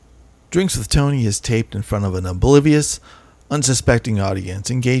Drinks with Tony is taped in front of an oblivious, unsuspecting audience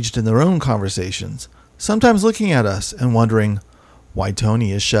engaged in their own conversations, sometimes looking at us and wondering why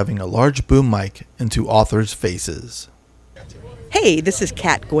Tony is shoving a large boom mic into authors' faces. Hey, this is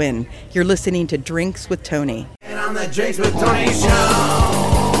Kat Gwynn. You're listening to Drinks with Tony. And on the Drinks with Tony show.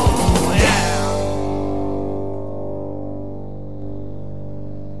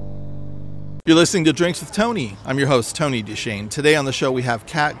 You're listening to Drinks with Tony. I'm your host, Tony Duchesne. Today on the show, we have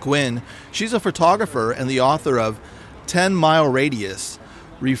Kat Gwynn. She's a photographer and the author of 10 Mile Radius,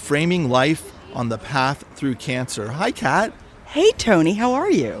 Reframing Life on the Path Through Cancer. Hi, Kat. Hey, Tony. How are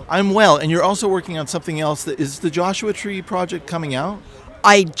you? I'm well, and you're also working on something else. Is the Joshua Tree project coming out?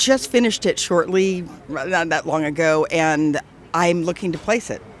 I just finished it shortly, not that long ago, and I'm looking to place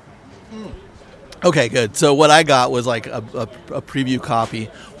it. Okay, good. So what I got was like a preview copy.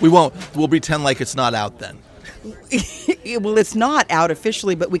 We'll pretend like it's not out then. Well, it's not out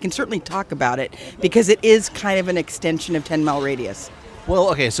officially, but we can certainly talk about it because it is kind of an extension of 10 Mile Radius. Well,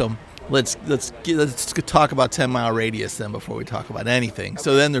 okay, so let's talk about 10 Mile Radius then before we talk about anything.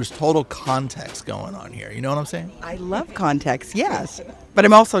 So then there's total context going on here. You know what I'm saying? I love context, yes. But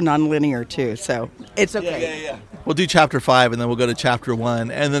I'm also nonlinear too, so it's okay. Yeah. We'll do chapter 5 and then we'll go to chapter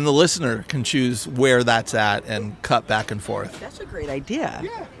 1, and then the listener can choose where that's at and cut back and forth. That's a great idea.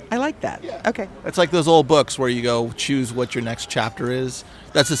 Yeah. I like that. Yeah. Okay. It's like those old books where you go choose what your next chapter is.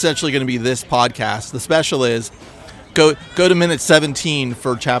 That's essentially going to be this podcast. The special is go to minute 17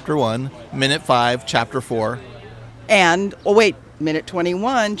 for chapter 1, minute 5, chapter 4. And, minute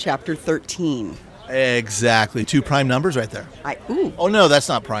 21, chapter 13. Exactly. 2 prime numbers right there. Oh, no, that's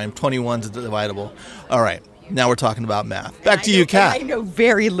not prime. 21's dividable. All right. Now we're talking about math. Back to you, Kat. I know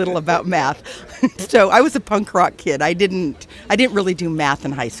very little about math. So I was a punk rock kid. I didn't really do math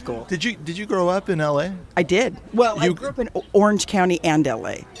in high school. Did you grow up in L.A.? I did. Well, I grew up in Orange County and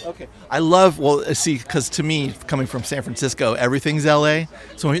L.A. Okay. Because to me, coming from San Francisco, everything's L.A.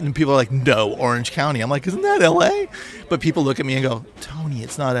 So when people are like, no, Orange County. I'm like, isn't that L.A.? But people look at me and go, Tony,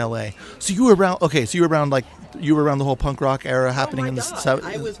 it's not L.A. So you were around the whole punk rock era happening in the South.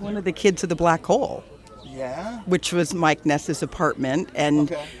 I was one of the kids of the Black Hole. Yeah. Which was Mike Ness's apartment,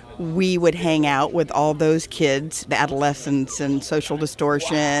 and we would hang out with all those kids, the Adolescents and Social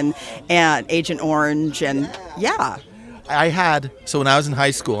Distortion and Agent Orange, and So when I was in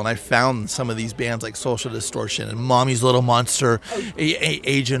high school and I found some of these bands like Social Distortion and Mommy's Little Monster,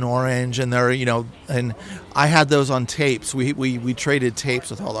 Agent Orange, and and I had those on tapes. We traded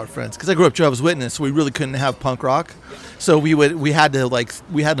tapes with all our friends because I grew up Jehovah's Witness, so we really couldn't have punk rock. So we had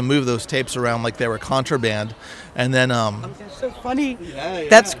to move those tapes around like they were contraband, and then that's so funny. Yeah.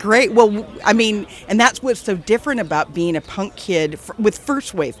 That's great. Well, I mean, and that's what's so different about being a punk kid with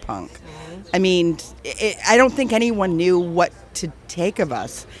first wave punk. I mean, I don't think anyone knew what to take of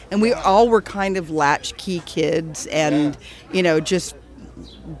us, and we all were kind of latchkey kids, and just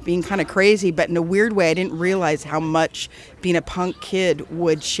being kind of crazy. But in a weird way, I didn't realize how much being a punk kid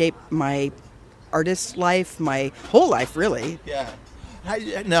would shape my artist life, my whole life, really. Yeah.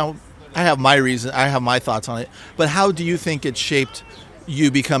 Now, I have my reason. I have my thoughts on it. But how do you think it shaped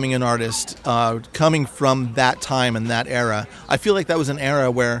you becoming an artist, coming from that time and that era? I feel like that was an era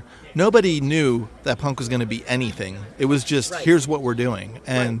where nobody knew that punk was going to be anything. It was just, here's what we're doing,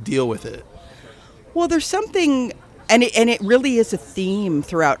 and deal with it. Well, there's something, and it really is a theme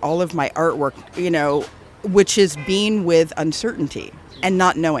throughout all of my artwork, which is being with uncertainty and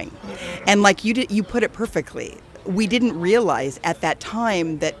not knowing. And like you put it perfectly. We didn't realize at that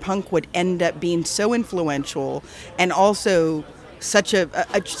time that punk would end up being so influential and also such a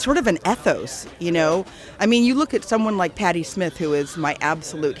sort of an ethos, I mean, you look at someone like Patti Smith, who is my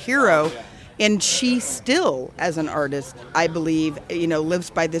absolute hero, and she still, as an artist, I believe,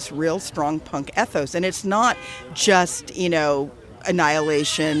 lives by this real strong punk ethos. And it's not just,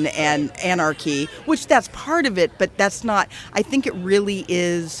 annihilation and anarchy, which that's part of it, but that's not, I think it really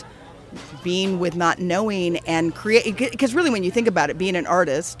is being with not knowing and create, because really when you think about it, being an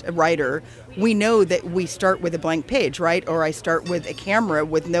artist, a writer, we know that we start with a blank page, right? Or I start with a camera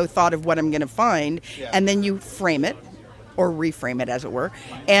with no thought of what I'm going to find, and then you frame it or reframe it, as it were,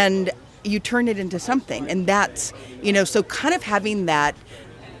 and you turn it into something. And that's, so kind of having that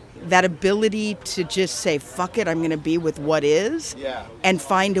ability to just say, fuck it, I'm going to be with what is, and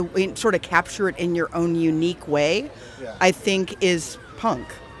sort of capture it in your own unique way, I think is punk.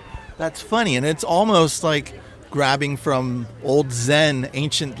 That's funny, and it's almost like grabbing from old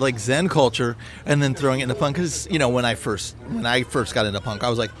ancient like Zen culture, and then throwing it into punk. Because when I first got into punk, I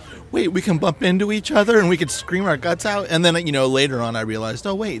was like, wait, we can bump into each other and we could scream our guts out. And then later on, I realized,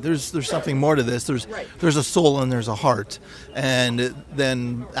 oh wait, there's something more to this. There's a soul and there's a heart. And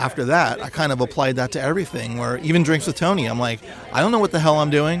then after that, I kind of applied that to everything. Where even Drinks with Tony, I'm like, I don't know what the hell I'm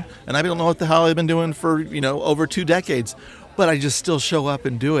doing, and I don't know what the hell I've been doing for over 2 decades. But I just still show up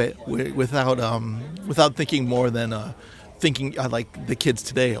and do it without thinking more than thinking like the kids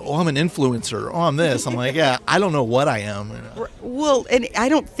today. Oh, I'm an influencer. Oh, I'm this. I'm like, yeah, I don't know what I am. Well, and I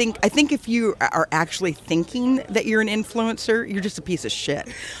think if you are actually thinking that you're an influencer, you're just a piece of shit.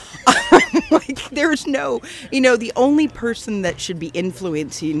 Like there's no, the only person that should be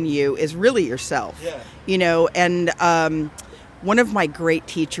influencing you is really yourself. Yeah. And one of my great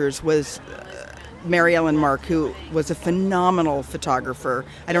teachers was Mary Ellen Mark, who was a phenomenal photographer.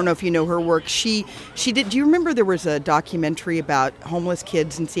 I don't know if you know her work. She did. Do you remember there was a documentary about homeless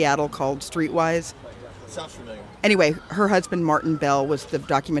kids in Seattle called Streetwise? Sounds familiar. Anyway, her husband Martin Bell was the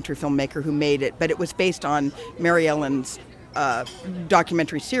documentary filmmaker who made it, but it was based on Mary Ellen's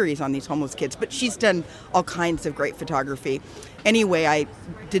documentary series on these homeless kids. But she's done all kinds of great photography. Anyway, I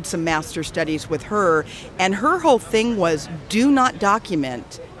did some master studies with her, and her whole thing was do not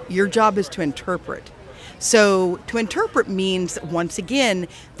document. Your job is to interpret. So to interpret means, once again,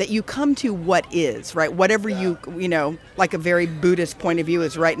 that you come to what is, right? Whatever like a very Buddhist point of view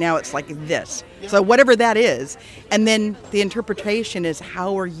is right now, it's like this. So whatever that is. And then the interpretation is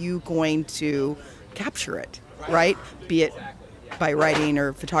how are you going to capture it, right? Be it by writing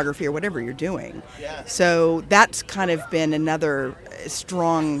or photography or whatever you're doing. So that's kind of been another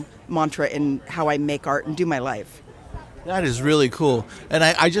strong mantra in how I make art and do my life. That is really cool. And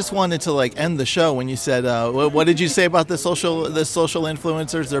I just wanted to end the show when you said, what did you say about the social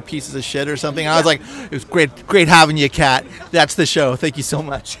influencers? They're pieces of shit or something. I was like, it was great having you, Kat. That's the show. Thank you so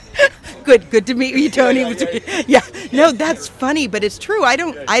much. Good to meet you, Tony. Yeah. No, that's funny, but it's true.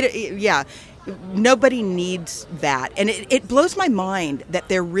 Nobody needs that. And it blows my mind that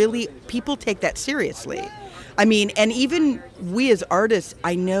people take that seriously. I mean, and even we as artists,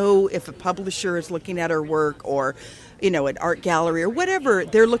 I know if a publisher is looking at our work or, an art gallery or whatever,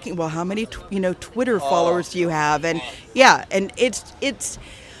 they're looking, well, how many, Twitter followers do you have? And and it's,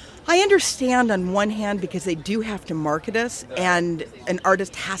 I understand on one hand because they do have to market us, and an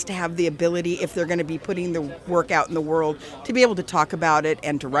artist has to have the ability, if they're going to be putting the work out in the world, to be able to talk about it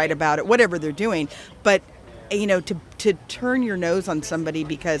and to write about it, whatever they're doing. But to turn your nose on somebody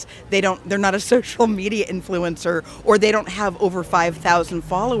because they're not a social media influencer or they don't have over 5,000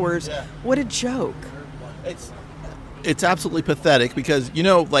 followers, what a joke. It's absolutely pathetic because,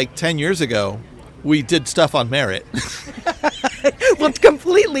 10 years ago, we did stuff on merit. Well, it's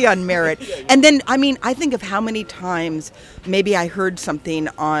completely on merit. And then, I think of how many times maybe I heard something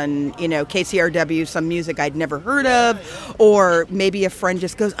on, KCRW, some music I'd never heard of, or maybe a friend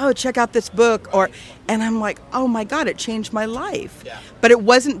just goes, oh, check out this book, and I'm like, oh my God, it changed my life. Yeah. But it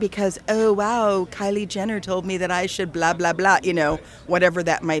wasn't because, oh, wow, Kylie Jenner told me that I should blah, blah, blah, whatever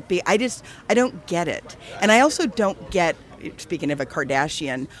that might be. I don't get it. And I also don't get, speaking of a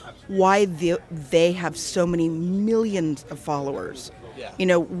Kardashian, why they have so many millions of followers.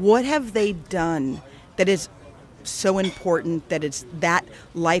 Yeah. What have they done that is so important that it's that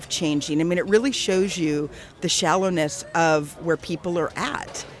life-changing? I mean, it really shows you the shallowness of where people are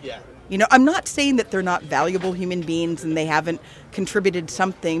at. Yeah. I'm not saying that they're not valuable human beings and they haven't contributed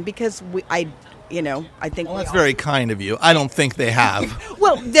something, because I think... Well, that's very kind of you. I don't think they have.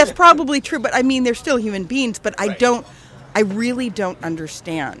 Well, that's probably true, but they're still human beings, but I really don't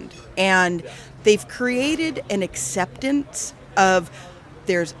understand. And they've created an acceptance of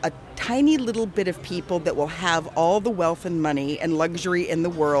there's a tiny little bit of people that will have all the wealth and money and luxury in the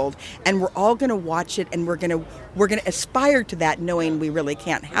world, and we're all going to watch it, and we're going to aspire to that, knowing we really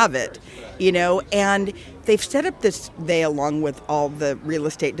can't have it, and they've set up they along with all the real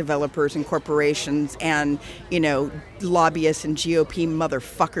estate developers and corporations and lobbyists and GOP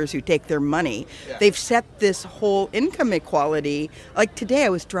motherfuckers who take their money. Yeah. They've set this whole income equality. Like today I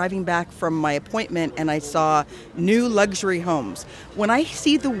was driving back from my appointment and I saw new luxury homes. When I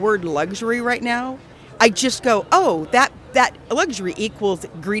see the word luxury right now, I just go, oh, that luxury equals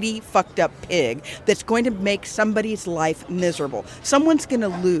greedy, fucked up pig that's going to make somebody's life miserable. Someone's going to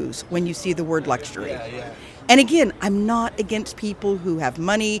lose when you see the word luxury. Yeah. And again, I'm not against people who have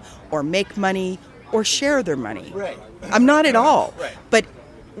money or make money or share their money. Right. I'm not at all. Right. But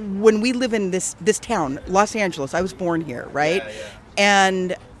when we live in this town, Los Angeles, I was born here, right? Yeah.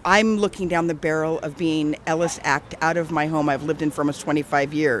 And I'm looking down the barrel of being Ellis Act out of my home I've lived in for almost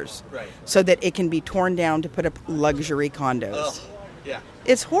 25 years. Right. So that it can be torn down to put up luxury condos. Oh, yeah.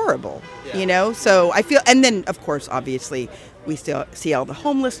 It's horrible, Yeah. So I feel, and then of course, obviously, we still see all the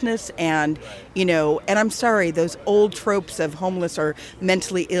homelessness and, and I'm sorry, those old tropes of homeless are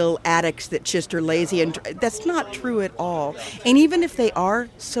mentally ill addicts that just are lazy, and that's not true at all. And even if they are,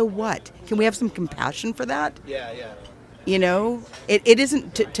 so what? Can we have some compassion for that? Yeah, yeah. It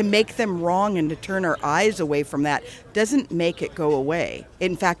isn't to make them wrong and to turn our eyes away from that doesn't make it go away.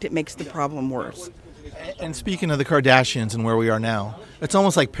 In fact, it makes the problem worse. And speaking of the Kardashians and where we are now, it's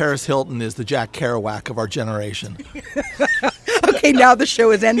almost like Paris Hilton is the Jack Kerouac of our generation. Okay, now the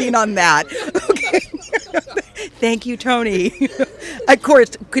show is ending on that. Okay. Thank you, Tony. Of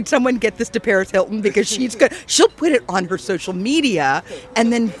course, could someone get this to Paris Hilton, because she'll put it on her social media,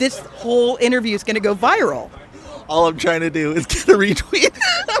 and then this whole interview is going to go viral. All I'm trying to do is get a retweet.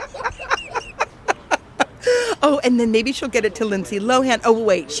 Oh, and then maybe she'll get it to Lindsay Lohan. Oh,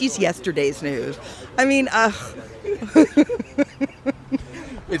 wait, she's yesterday's news. I mean,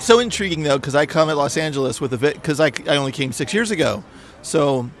 It's so intriguing, though, because I come at Los Angeles with because I only came 6 years ago.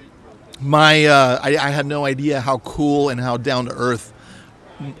 So I had no idea how cool and how down to earth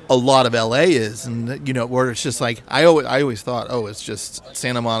a lot of LA is, and where it's just like I always thought, it's just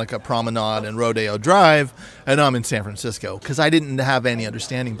Santa Monica Promenade and Rodeo Drive, and I'm in San Francisco, because I didn't have any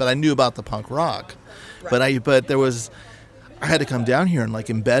understanding, but I knew about the punk rock, right. but I had to come down here and like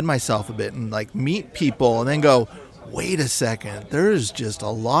embed myself a bit and like meet people, and then go, wait a second, there's just a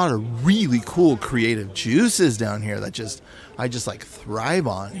lot of really cool creative juices down here that I just like thrive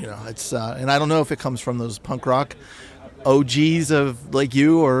on. It's and I don't know if it comes from those punk rock OGs of like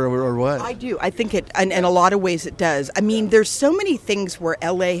you or what? I do. I think it, and in a lot of ways it does. I mean, there's so many things where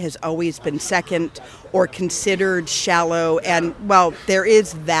LA has always been second or considered shallow, and well, there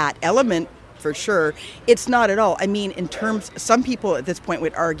is that element for sure. It's not at all. I mean, in terms, some people at this point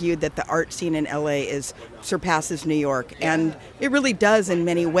would argue that the art scene in LA surpasses New York, and it really does in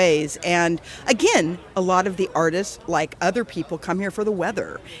many ways. And again, a lot of the artists, like other people, come here for the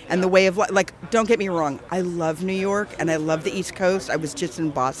weather and the way of life. Like, don't get me wrong, I love New York and I love the East Coast. I was just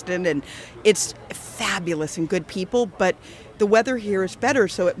in Boston, and it's fabulous and good people, but the weather here is better,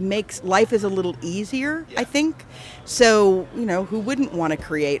 so it makes life is a little easier, I think. So, who wouldn't want to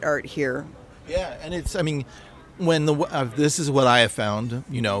create art here? Yeah, and it's, I mean, when this is what I have found,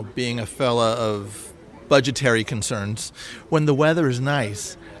 being a fella of budgetary concerns, when the weather is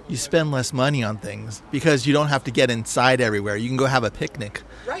nice, you spend less money on things because you don't have to get inside everywhere. You can go have a picnic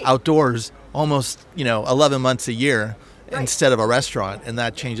outdoors almost, 11 months a year instead of a restaurant, and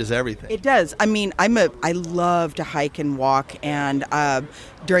that changes everything. It does. I mean, I love to hike and walk, and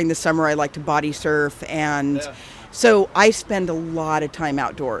during the summer I like to body surf, and so I spend a lot of time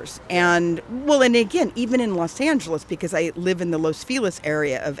outdoors. And, well, and again, even in Los Angeles, because I live in the Los Feliz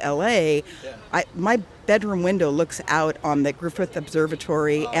area of LA, my bedroom window looks out on the Griffith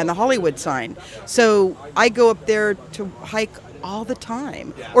Observatory and the Hollywood sign. So I go up there to hike all the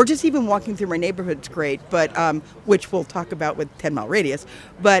time. Or just even walking through my neighborhood's great, but which we'll talk about with 10 Mile Radius.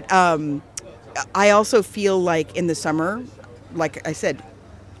 But I also feel like in the summer, like I said,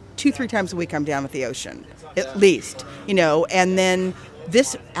 2-3 times a week I'm down at the ocean. At least, and then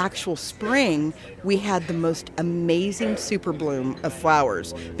this actual spring, we had the most amazing super bloom of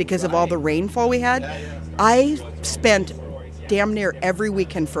flowers because of all the rainfall we had. I spent damn near every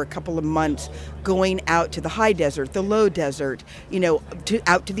weekend for a couple of months going out to the high desert, the low desert,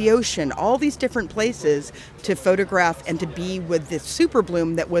 out to the ocean, all these different places to photograph and to be with this super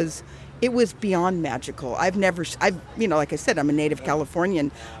bloom that was... It was beyond magical. I've like I said, I'm a native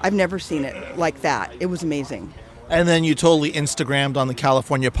Californian. I've never seen it like that. It was amazing. And then you totally Instagrammed on the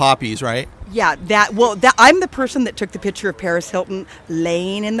California poppies, right? Yeah, I'm the person that took the picture of Paris Hilton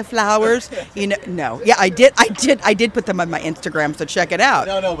laying in the flowers. No. Yeah, I did put them on my Instagram, so check it out.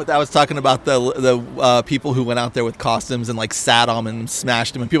 No, but I was talking about the people who went out there with costumes and like sat on them and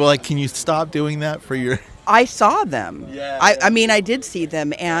smashed them. And people are like, can you stop doing that for your... I saw them. Yeah. I mean, I did see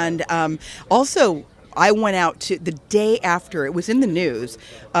them. And also, I went out to the day after. It was in the news.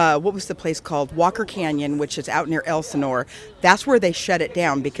 What was the place called? Walker Canyon, which is out near Elsinore. That's where they shut it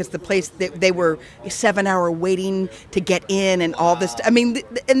down because the place, they were 7-hour waiting to get in and all this. I mean,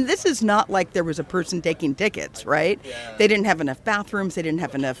 and this is not like there was a person taking tickets, right? Yeah. They didn't have enough bathrooms. They didn't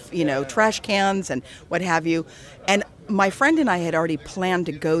have enough, trash cans and what have you. And my friend and I had already planned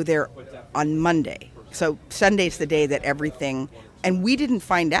to go there on Monday. So Sunday's the day that everything, and we didn't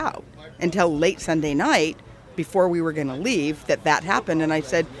find out until late Sunday night before we were going to leave that happened. And I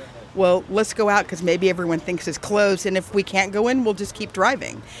said, well, let's go out because maybe everyone thinks it's closed. And if we can't go in, we'll just keep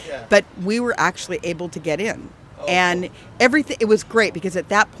driving. Yeah. But we were actually able to get in. And everything, it was great because at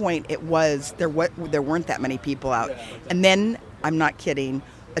that point there weren't that many people out. And then, I'm not kidding,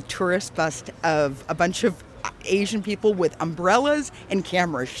 a tourist bus of a bunch of Asian people with umbrellas and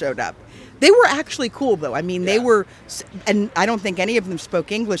cameras showed up. They were actually cool, though. I mean, they were, and I don't think any of them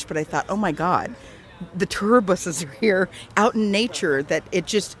spoke English, but I thought, oh my God, the tour buses are here out in nature, that it's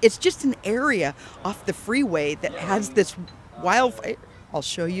just an area off the freeway that has this wildfire. I'll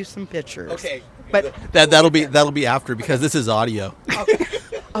show you some pictures. Okay. But That'll be after, because this is audio.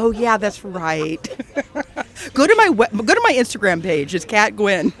 oh yeah, that's right. Go to my Instagram page. It's Kat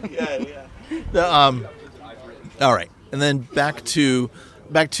Gwynn. All right, and then back to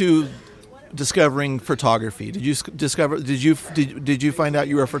discovering photography. Did you find out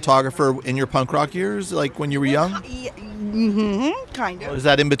you were a photographer in your punk rock years, like when you were young? Kind of. Was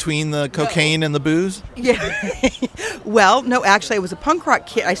that in between the cocaine and the booze? Yeah. Well, no, actually, I was a punk rock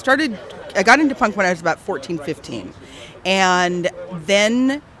kid. I got into punk when I was about 14, 15. And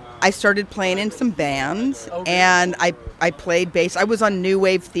then I started playing in some bands, and I played bass. I was on New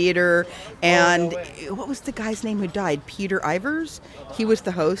Wave Theater, and what was the guy's name who died? Peter Ivers? He was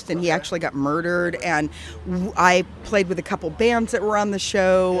the host, and he actually got murdered. And I played with a couple bands that were on the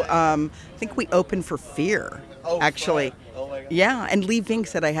show. I think we opened for Fear, actually. Oh my God. Yeah, and Lee Vink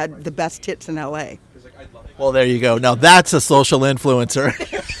said I had the best tits in L.A. Well, there you go. Now that's a social influencer.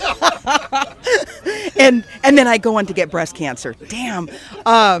 and then I go on to get breast cancer. Damn.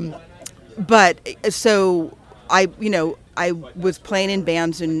 But so I was playing in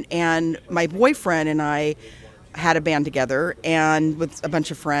bands, and my boyfriend and I had a band together and with a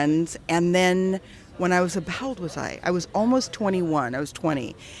bunch of friends. And then when I was how old was I? I was almost 21. I was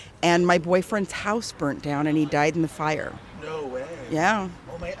 20. And my boyfriend's house burnt down and he died in the fire. No way. Yeah.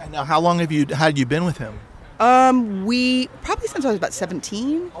 Oh my! Now, how long had you been with him? We probably since I was about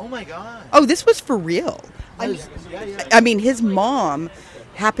 17. Oh my God. Oh, this was for real. I mean, his mom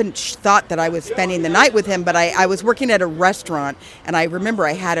thought that I was spending the night with him, but I was working at a restaurant, and I remember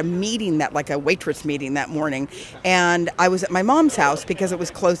I had a meeting like a waitress meeting that morning, and I was at my mom's house because it was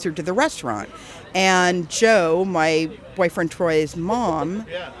closer to the restaurant. And Joe, my boyfriend Troy's mom,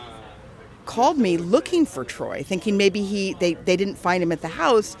 called me looking for Troy, thinking maybe they didn't find him at the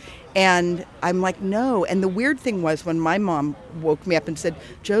house. And I'm like, no. And the weird thing was, when my mom woke me up and said,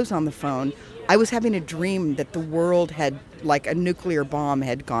 Joe's on the phone, I was having a dream that the world had, like a nuclear bomb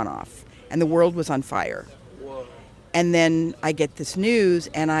had gone off and the world was on fire. Whoa. And then I get this news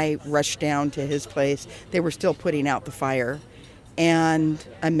and I rush down to his place. They were still putting out the fire. And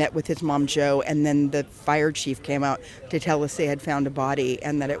I met with his mom, Joe, and then the fire chief came out to tell us they had found a body,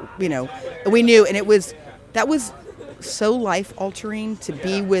 and that we knew. And that was so life-altering to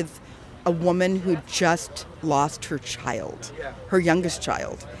be with a woman who just lost her child, her youngest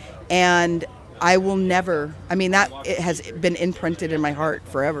child. And I will never, it has been imprinted in my heart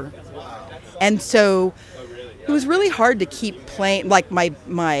forever. And so it was really hard to keep playing. Like my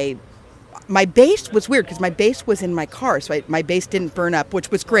bass was weird because my bass was in my car, so my bass didn't burn up,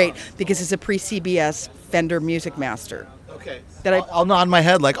 which was great because it's a pre-CBS Fender Music Master. Okay. I'll nod my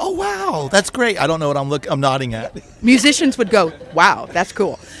head like, oh wow, that's great. I don't know what I'm nodding at. Musicians would go, wow, that's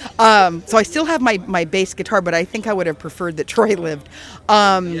cool. So I still have my bass guitar, but I think I would have preferred that Troy lived.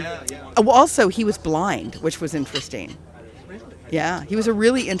 Also, he was blind, which was interesting. Yeah, he was a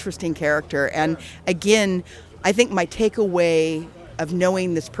really interesting character. And again, I think my takeaway of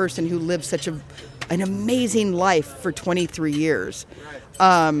knowing this person who lived such an amazing life for 23 years,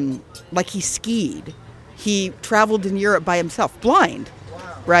 like he skied. He traveled in Europe by himself, blind,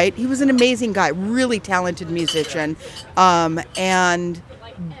 right? He was an amazing guy, really talented musician. But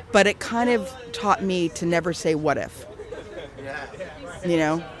it kind of taught me to never say what if,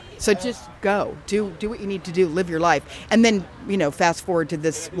 So just go, do what you need to do, live your life. And then, fast forward to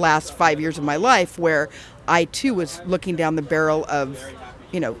this last 5 years of my life where I too was looking down the barrel of,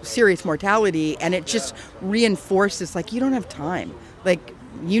 serious mortality. And it just reinforces, like, you don't have time. Like,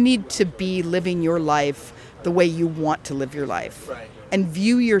 you need to be living your life the way you want to live your life. Right. And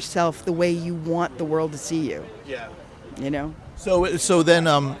view yourself the way you want the world to see you. Yeah. So then,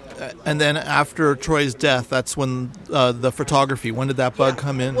 and then after Troy's death, that's when the photography. When did that bug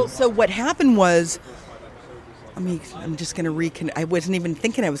come in? Well, so what happened was, I'm just going to I wasn't even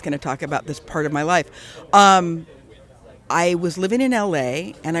thinking I was going to talk about this part of my life. I was living in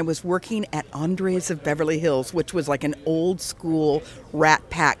LA and I was working at Andre's of Beverly Hills, which was like an old school Rat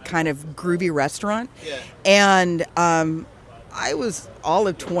Pack kind of groovy restaurant. Yeah. And I was all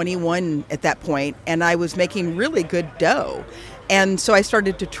of 21 at that point, and I was making really good dough. And so I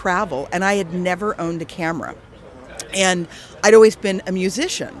started to travel, and I had never owned a camera. And I'd always been a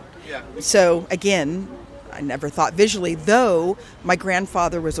musician. Yeah. So again, I never thought visually, though my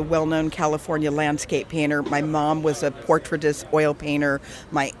grandfather was a well-known California landscape painter. My mom was a portraitist, oil painter.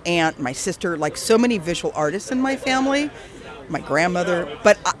 My aunt, my sister, like so many visual artists in my family. My grandmother.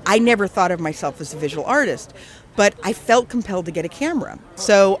 But I never thought of myself as a visual artist. But I felt compelled to get a camera.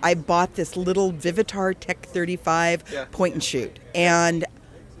 So I bought this little Vivitar Tech 35 point and shoot. And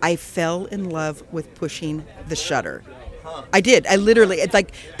I fell in love with pushing the shutter. I did. I literally, it's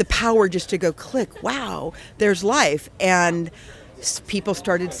like the power just to go click, wow, there's life. And people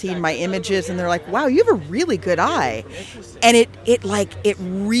started seeing my images and they're like, wow, you have a really good eye. And it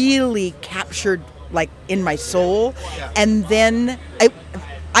really captured like in my soul. And then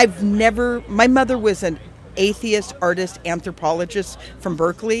my mother was an atheist, artist, anthropologist from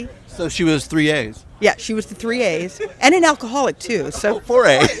Berkeley. So she was 3 A's. Yeah, she was the 3 A's and an alcoholic too. So 4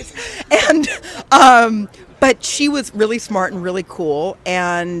 A's. And but she was really smart and really cool,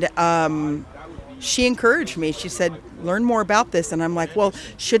 and she encouraged me. She said, learn more about this. And I'm like, well,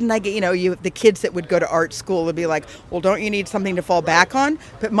 shouldn't I get, the kids that would go to art school would be like, well, don't you need something to fall back on?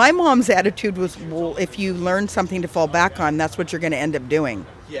 But my mom's attitude was, well, if you learn something to fall back on, that's what you're going to end up doing.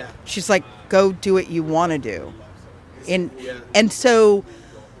 Yeah. She's like, go do what you want to do. And so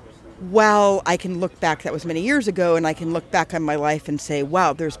while I can look back, that was many years ago, and I can look back on my life and say,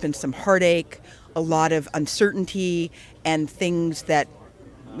 wow, there's been some heartache, a lot of uncertainty, and things that,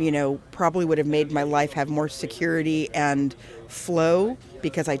 probably would have made my life have more security and flow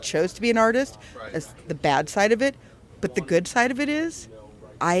because I chose to be an artist. Right. That's the bad side of it. But the good side of it is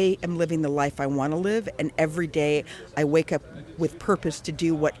I am living the life I want to live, and every day I wake up with purpose to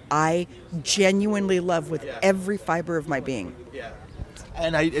do what I genuinely love with every fiber of my being. Yeah.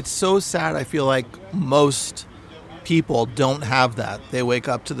 And it's so sad. I feel like most people don't have that. They wake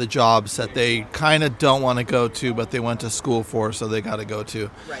up to the jobs that they kind of don't want to go to, but they went to school for, so they got to go to.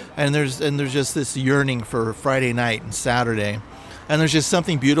 Right. And there's just this yearning for Friday night and Saturday. And there's just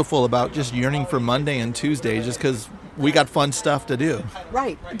something beautiful about just yearning for Monday and Tuesday, just because we got fun stuff to do.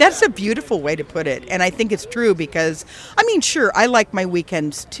 Right. That's a beautiful way to put it. And I think it's true because, sure, I like my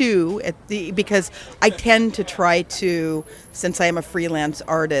weekends too, because I tend to try to, since I am a freelance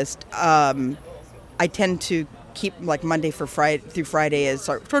artist, I tend to keep like Monday through Friday as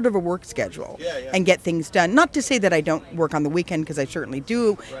sort of a work schedule and get things done. Not to say that I don't work on the weekend, because I certainly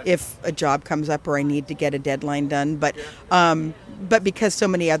do if a job comes up or I need to get a deadline done. But because so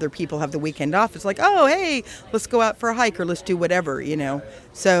many other people have the weekend off, it's like, oh, hey, let's go out for a hike or let's do whatever,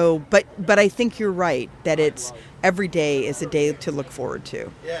 So, but I think you're right that it's every day is a day to look forward to,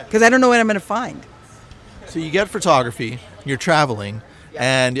 because I don't know what I'm going to find. So you get photography, you're traveling.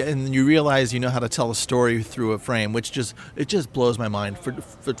 And you realize you know how to tell a story through a frame, which just blows my mind. For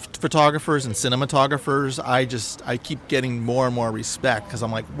photographers and cinematographers, I keep getting more and more respect, because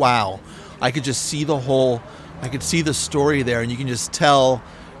I'm like, wow, I could just see I could see the story there, and you can just tell.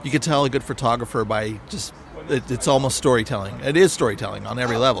 You could tell a good photographer by just. It's almost storytelling. It is storytelling on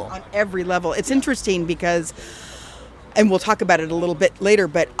every level. On every level, it's interesting because. And we'll talk about it a little bit later,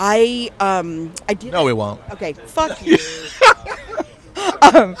 but I did. No, we won't. Okay, fuck you.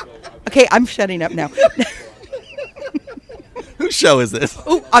 Okay, I'm shutting up now. Whose show is this?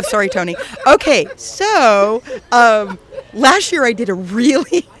 Oh, I'm sorry, Tony. Okay, so last year I did a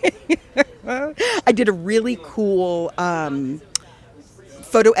really cool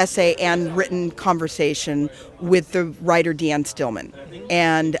photo essay and written conversation with the writer Deanne Stillman.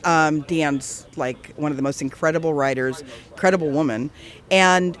 And Deanne's like one of the most incredible writers, incredible woman.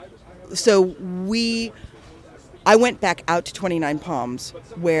 And so I went back out to 29 Palms,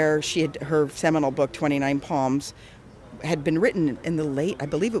 where she had her seminal book, 29 Palms, had been written in the late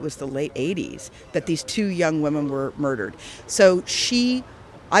 80s, that these two young women were murdered. So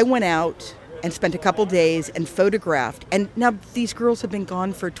I went out and spent a couple days and photographed. And now these girls have been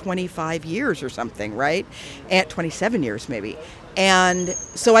gone for 25 years or something, right? And 27 years maybe. And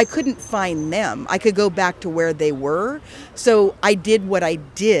so I couldn't find them. I could go back to where they were. So I did what I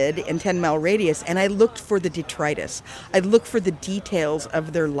did in 10 Mile Radius, and I looked for the detritus. I looked for the details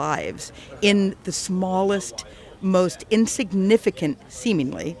of their lives in the smallest, most insignificant,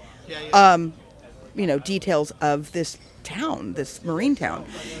 seemingly, details of this town, this marine town.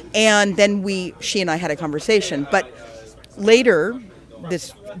 And then she and I had a conversation. But later,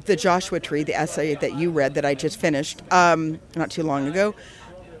 the Joshua Tree, the essay that you read that I just finished not too long ago,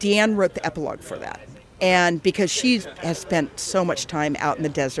 Deanne wrote the epilogue for that. And because she has spent so much time out in the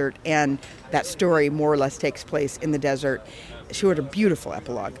desert, and that story more or less takes place in the desert, she wrote a beautiful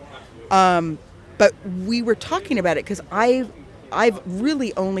epilogue. But we were talking about it because I've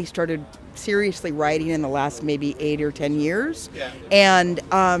really only started seriously writing in the last maybe 8 or 10 years. Yeah.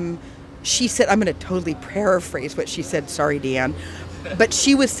 And she said, I'm going to totally paraphrase what she said. Sorry, Deanne. But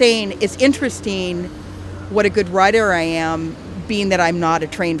she was saying, it's interesting what a good writer I am, being that I'm not a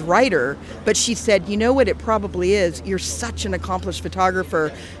trained writer. But she said, you know what it probably is? You're such an accomplished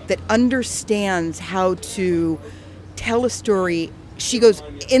photographer that understands how to tell a story. She goes,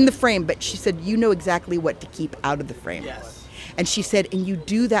 in the frame, but she said, you know exactly what to keep out of the frame. Yes. And she said, and you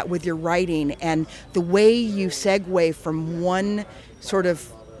do that with your writing, and the way you segue from one sort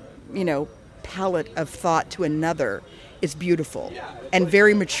of, palette of thought to another is beautiful and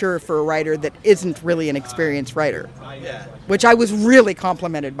very mature for a writer that isn't really an experienced writer. Yeah. Which I was really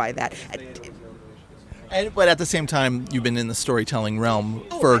complimented by that. But at the same time, you've been in the storytelling realm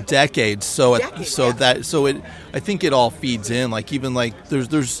for decades, I think it all feeds in. Like even like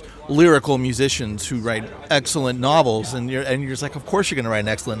there's lyrical musicians who write excellent novels, and you're just like, of course you're going to write an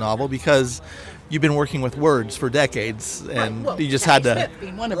excellent novel because you've been working with words for decades, and you just had to.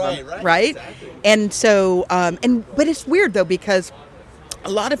 Being one of them, right? Exactly. And so, but it's weird though because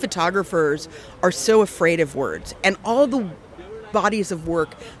a lot of photographers are so afraid of words, and all the bodies of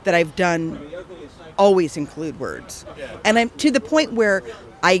work that I've done always include words. And I'm to the point where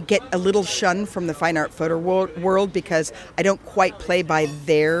I get a little shunned from the fine art photo world because I don't quite play by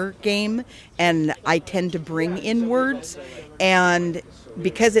their game, and I tend to bring in words. And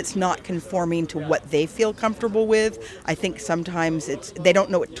because it's not conforming to what they feel comfortable with, I think sometimes they don't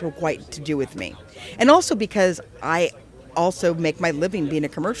know what to quite to do with me. And also because I also make my living being a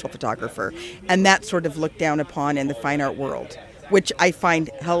commercial photographer, and that's sort of looked down upon in the fine art world, which I find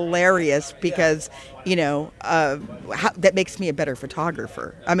hilarious because, that makes me a better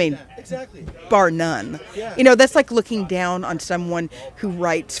photographer. I mean, exactly. Bar none. Yeah. That's like looking down on someone who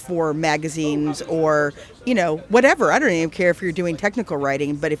writes for magazines or, whatever. I don't even care if you're doing technical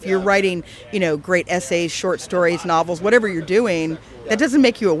writing, but if you're writing, great essays, short stories, novels, whatever you're doing, that doesn't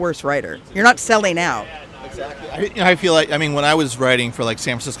make you a worse writer. You're not selling out. Exactly. I feel like, when I was writing for like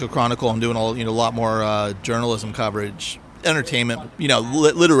San Francisco Chronicle and doing a lot more journalism coverage, entertainment,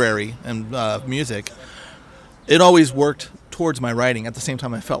 literary and music, it always worked towards my writing. At the same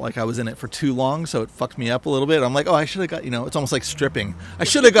time, I felt like I was in it for too long, so it fucked me up a little bit. I'm like, I should have got, it's almost like stripping. I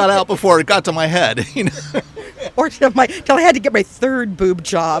should have got out before it got to my head, Or till I had to get my third boob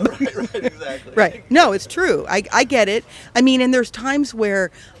job. Right, exactly. Right. No, it's true. I get it. And there's times where,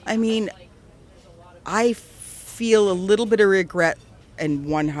 I feel a little bit of regret in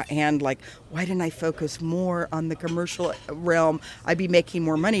one hand, like, why didn't I focus more on the commercial realm? I'd be making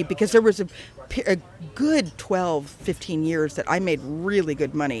more money, because there was a good 12, 15 years that I made really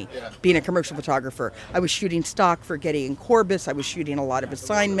good money being a commercial photographer. I was shooting stock for Getty and Corbis. I was shooting a lot of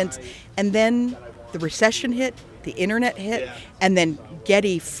assignments. And then the recession hit, the internet hit, and then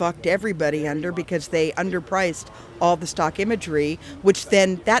Getty fucked everybody under because they underpriced all the stock imagery, which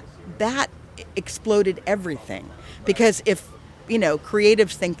then that exploded everything. Because if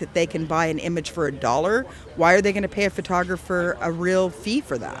creatives think that they can buy an image for $1, why are they going to pay a photographer a real fee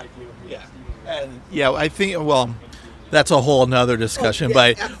for that? I think, that's a whole nother discussion,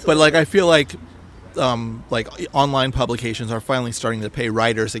 but I feel like online publications are finally starting to pay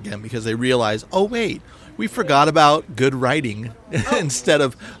writers again because they realize, we forgot about good writing instead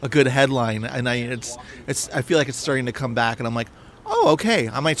of a good headline, and I feel like it's starting to come back, and I'm like, okay,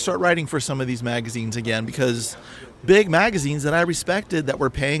 I might start writing for some of these magazines again, because big magazines that I respected that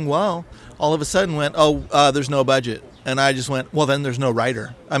were paying well all of a sudden went, there's no budget. And I just went, well, then there's no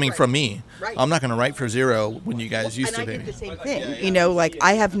writer. From me. Right. I'm not going to write for zero when you guys used to pay me. And I did the same thing.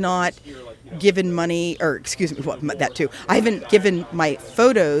 I have not given money, or excuse me, that too. I haven't given my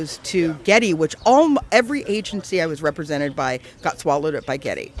photos to Getty, which every agency I was represented by got swallowed up by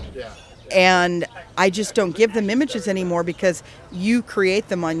Getty. Yeah. And I just don't give them images anymore because you create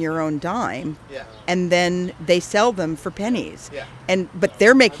them on your own dime, and then they sell them for pennies. Yeah. But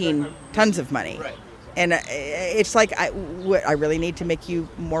they're making tons of money. Right. And it's like, I really need to make you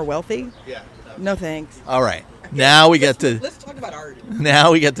more wealthy? Yeah. No thanks. All right. Now we get to... Let's talk about art.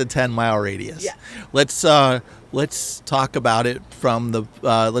 Now we get to 10 Mile Radius. Yeah. Let's talk about it from the...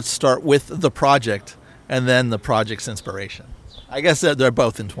 let's start with the project and then the project's inspiration. I guess they're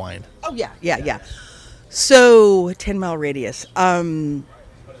both entwined. Oh, yeah. So, 10 Mile Radius.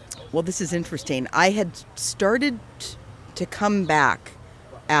 This is interesting. I had started to come back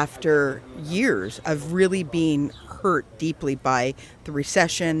after years of really being hurt deeply by the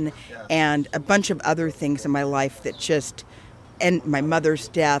recession and a bunch of other things in my life that just... And my mother's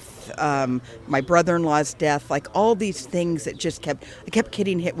death, my brother-in-law's death, like all these things that just I kept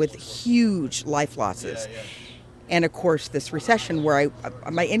getting hit with huge life losses. And of course, this recession where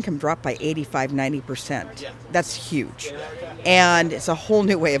my income dropped by 85, 90%. That's huge. And it's a whole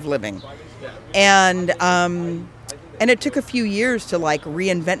new way of living. And it took a few years to like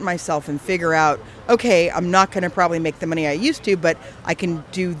reinvent myself and figure out, okay, I'm not going to probably make the money I used to, but I can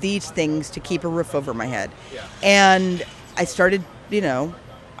do these things to keep a roof over my head. And I started,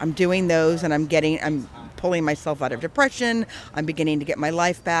 I'm doing those, and I'm pulling myself out of depression. I'm beginning to get my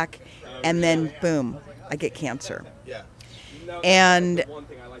life back. And then, boom, I get cancer. And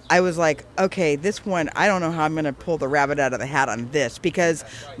I was like, okay, this one, I don't know how I'm going to pull the rabbit out of the hat on this, because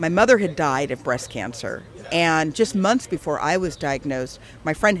my mother had died of breast cancer. And just months before I was diagnosed,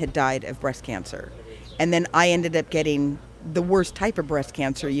 my friend had died of breast cancer. And then I ended up getting the worst type of breast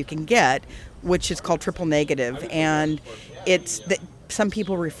cancer you can get, which is called triple negative. And some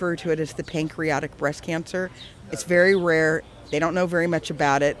people refer to it as the pancreatic breast cancer. It's very rare. They don't know very much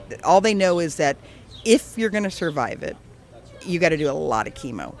about it. All they know is that if you're going to survive it, you got to do a lot of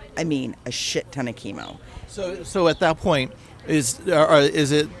chemo. I mean, a shit ton of chemo. So at that point, is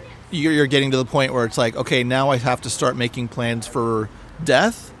it you're getting to the point where it's like, okay, now I have to start making plans for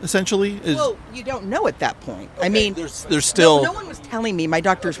death, essentially? Well, you don't know at that point. Okay, I mean, there's still no one was telling me. My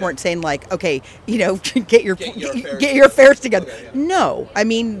doctors weren't saying like, okay, get your affairs together. No, I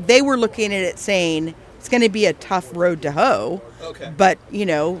mean, they were looking at it saying it's going to be a tough road to hoe. Okay. But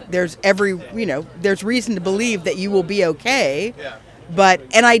there's reason to believe that you will be okay. Yeah.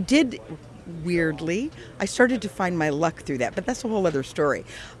 And I did. Weirdly, I started to find my luck through that, but that's a whole other story.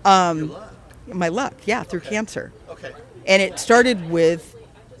 My luck, through cancer. Okay. And it started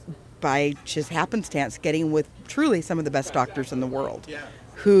by just happenstance, getting with truly some of the best doctors in the world,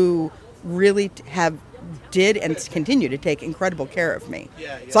 who really did and continue to take incredible care of me.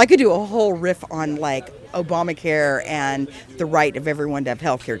 So I could do a whole riff on like Obamacare and the right of everyone to have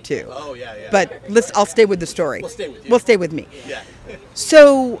health care too. Oh yeah. But I'll stay with the story. We'll stay with me. Yeah.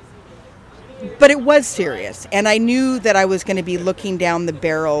 So, but it was serious, and I knew that I was going to be looking down the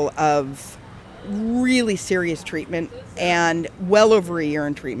barrel of really serious treatment, and well over a year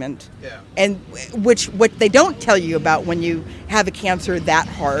in treatment. Yeah. And what they don't tell you about when you have a cancer that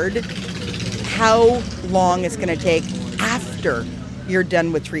hard, how long it's going to take after you're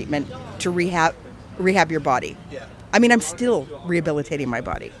done with treatment to rehab your body. Yeah. I mean, I'm still rehabilitating my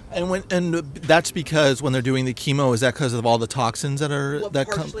body. And that's because when they're doing the chemo, is that because of all the toxins that are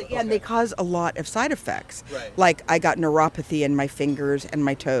partially, and they cause a lot of side effects. Right. Like I got neuropathy in my fingers and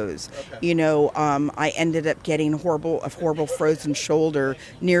my toes. Okay. I ended up getting a horrible frozen shoulder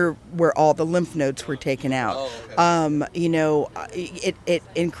near where all the lymph nodes were taken out. Oh, okay. It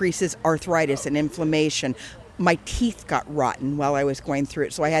increases arthritis and inflammation. My teeth got rotten while I was going through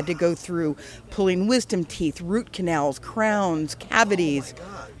it, so I had to go through pulling wisdom teeth, root canals, crowns, cavities. Oh my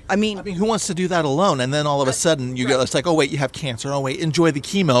God. I mean, who wants to do that alone? And then all of a sudden, it's like, oh wait, you have cancer. Oh wait, enjoy the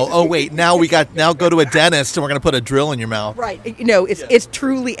chemo. Oh wait, now go to a dentist and we're going to put a drill in your mouth. Right. It's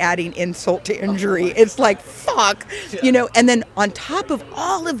truly adding insult to injury. It's like fuck. And then on top of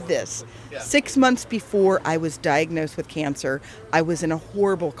all of this. 6 months before I was diagnosed with cancer, I was in a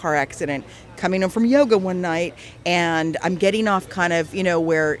horrible car accident coming home from yoga one night, and I'm getting off kind of,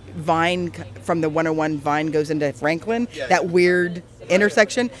 where Vine, from the 101 Vine goes into Franklin, that weird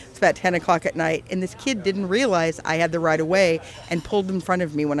intersection. It's about 10 o'clock at night, and this kid didn't realize I had the right of way and pulled in front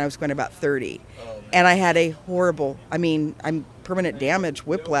of me when I was going about 30. And I had a horrible, I'm permanent damage,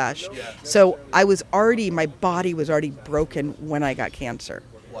 whiplash. So my body was already broken when I got cancer.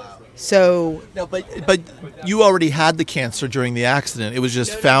 Wow. So no, but you already had the cancer during the accident. It was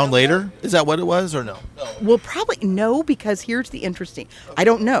just found later? Is that what it was, or no? Well, probably no, because here's the interesting. I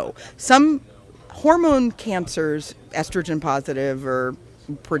don't know. Some hormone cancers, estrogen positive or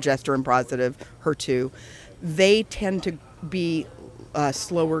progesterone positive, HER2, they tend to be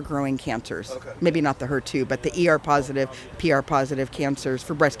slower growing cancers. Okay. Maybe not the HER2, but the ER positive, PR positive cancers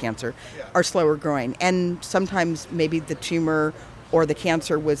for breast cancer are slower growing. And sometimes maybe the tumor or the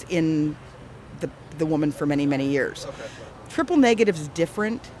cancer was in the woman for many, many years. Okay. Triple negative is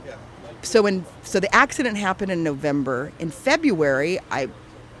different. Yeah. So the accident happened in November. In February, I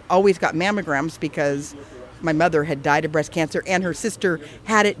always got mammograms because my mother had died of breast cancer and her sister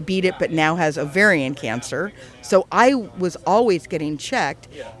had it, beat it, but now has ovarian cancer. So I was always getting checked,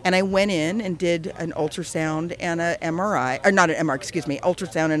 and I went in and did an ultrasound and a MRI, or not an MRI,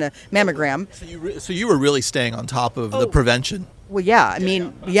 ultrasound and a mammogram. So you were really staying on top of the prevention. Well, yeah,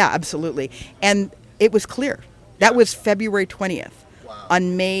 absolutely. And it was clear. That was February 20th. Wow.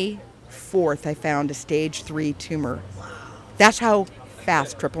 On May 4th, I found a stage 3 tumor. Wow. That's how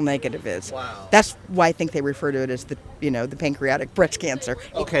fast triple negative is. Wow. That's why I think they refer to it as the pancreatic breast cancer.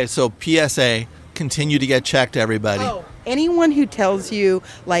 Okay, so PSA, continue to get checked, everybody. Oh, anyone who tells you,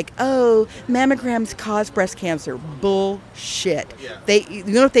 like, oh, mammograms cause breast cancer, bullshit. Yeah. You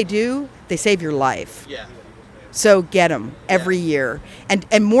know what they do? They save your life. Yeah. So get them every year.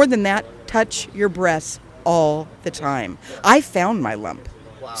 And more than that, touch your breasts all the time. I found my lump.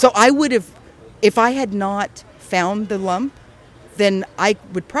 Wow. So I would have, if I had not found the lump, then I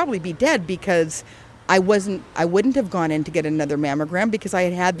would probably be dead because I wouldn't have gone in to get another mammogram because I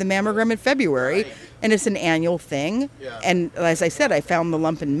had the mammogram in February, Right. and it's an annual thing. Yeah. And as I said, I found the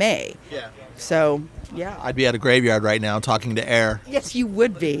lump in May. Yeah. So, yeah. I'd be at a graveyard right now talking to air. Yes, you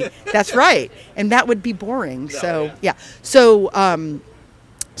would be. That's right. And that would be boring. So, yeah. yeah. So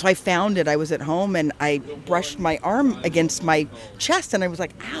I found it. I was at home and I brushed my arm against my chest and I was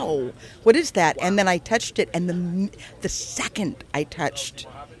like, ow, what is that? And then I touched it. And the second I touched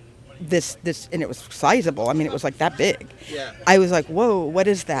this, and it was sizable. I mean, it was like that big. Yeah. I was like, whoa, what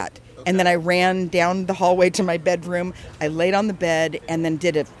is that? And then I ran down the hallway to my bedroom. I laid on the bed and then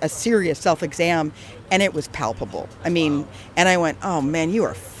did a serious self-exam, and it was palpable. I mean, and I went, oh, man, you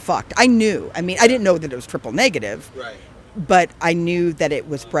are fucked. I knew. I mean, I didn't know that it was triple negative, Right. but I knew that it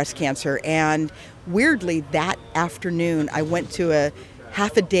was breast cancer. And weirdly, that afternoon, I went to a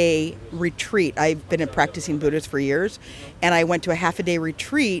half-a-day retreat. I've been a practicing Buddhist for years, and I went to a half-a-day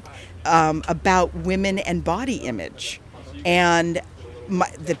retreat about women and body image. And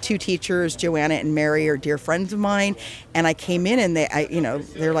the two teachers, Joanna and Mary, are dear friends of mine. And I came in and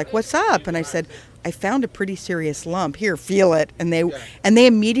they're like, "What's up?" And I said, "I found a pretty serious lump. Here, feel it." And they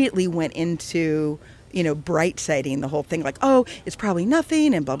immediately went into, bright siding the whole thing, like, "Oh, it's probably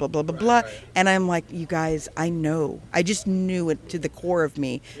nothing," and blah blah blah blah blah. Right. And I'm like, "You guys, I know. I just knew it to the core of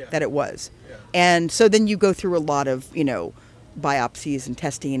me that it was." Yeah. And so then you go through a lot of, biopsies and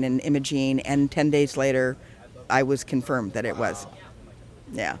testing and imaging, and 10 days later, I was confirmed that it was.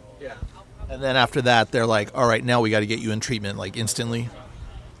 Yeah. Yeah. And then after that, they're like, all right, now we got to get you in treatment, like instantly.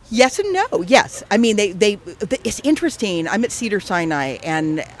 Yes and no. Yes. I mean, it's interesting. I'm at Cedars-Sinai,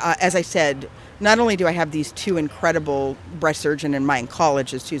 and as I said, not only do I have these two incredible breast surgeon and my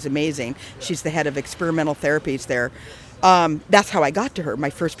oncologist, who's amazing. She's the head of experimental therapies there. That's how I got to her, my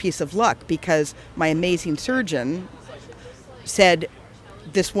first piece of luck, because my amazing surgeon said,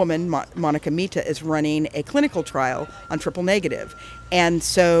 this woman, Monica Mita, is running a clinical trial on triple negative. And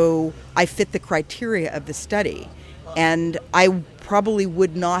so I fit the criteria of the study. And I probably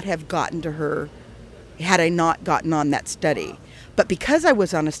would not have gotten to her had I not gotten on that study. But because I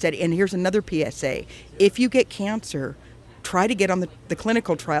was on a study, and here's another PSA, if you get cancer, try to get on the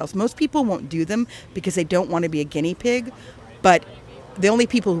clinical trials. Most people won't do them because they don't want to be a guinea pig. But the only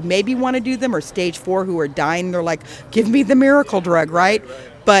people who maybe want to do them are stage 4 who are dying. They're like, give me the miracle drug, right?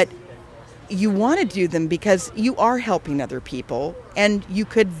 But you want to do them because you are helping other people, and you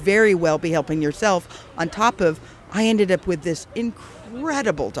could very well be helping yourself. On top of, I ended up with this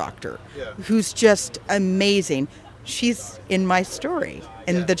incredible doctor who's just amazing. She's in my story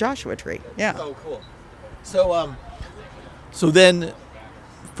in the Joshua Tree. Yeah. Oh, cool. So then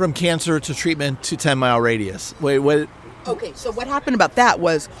from cancer to treatment to 10 Mile Radius. Wait, what? Okay, so what happened about that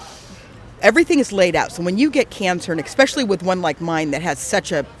was everything is laid out. So when you get cancer, and especially with one like mine that has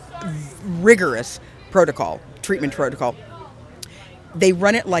such a rigorous treatment protocol, they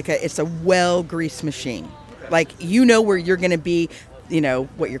run it like it's a well-greased machine. Like, where you're going to be,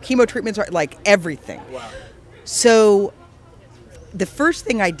 what your chemo treatments are, like everything. Wow. So the first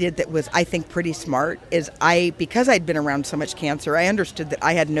thing I did that was, I think, pretty smart is because I'd been around so much cancer, I understood that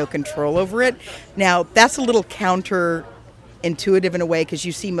I had no control over it. Now, that's a little counterintuitive in a way, because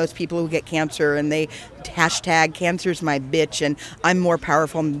you see most people who get cancer and they hashtag cancer's my bitch and I'm more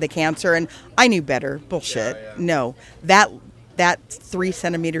powerful than the cancer, and I knew better. Bullshit. Yeah. No, that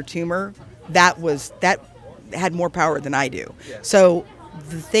 3-centimeter tumor, that had more power than I do. Yeah. So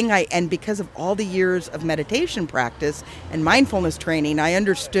the thing and because of all the years of meditation practice and mindfulness training, I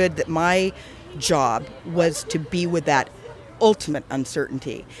understood that my job was to be with that ultimate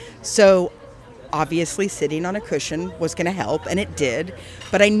uncertainty. So obviously sitting on a cushion was going to help, and it did,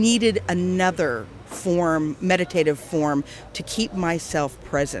 but I needed another meditative form to keep myself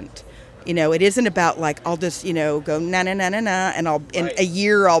present. It isn't about like, I'll just, go na na na na na, and in a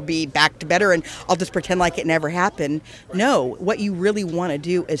year I'll be back to better and I'll just pretend like it never happened. No, what you really want to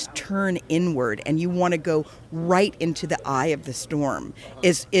do is turn inward, and you want to go right into the eye of the storm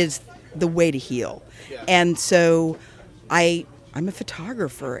is the way to heal. Yeah. And so I'm a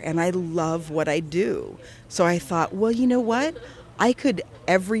photographer and I love what I do. So I thought, well, you know what? I could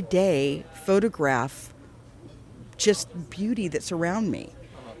every day photograph just beauty that's around me.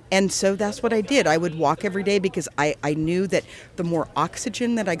 And so that's what I did. I would walk every day because I knew that the more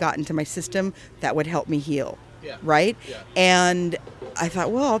oxygen that I got into my system, that would help me heal. Yeah. Right? Yeah. And I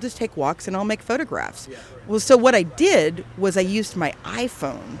thought, well, I'll just take walks and I'll make photographs. Yeah. Well, so what I did was I used my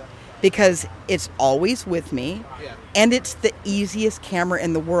iPhone because it's always with me, and it's the easiest camera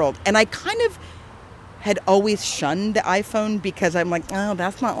in the world. And I kind of had always shunned the iPhone because I'm like, oh,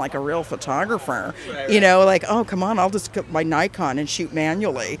 that's not like a real photographer. Right. You know, like, oh, come on, I'll just get my Nikon and shoot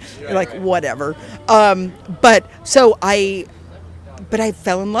manually. Right, like, whatever. But I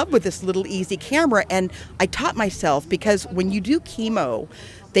fell in love with this little easy camera, and I taught myself, because when you do chemo,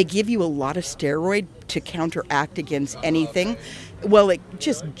 they give you a lot of steroid to counteract against anything. Well, it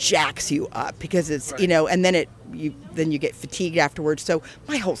just jacks you up because it's, you know, and then you get fatigued afterwards. So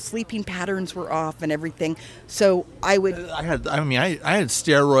my whole sleeping patterns were off and everything. So I had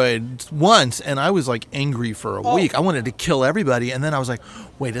steroids once, and I was like angry for a week. I wanted to kill everybody. And then I was like,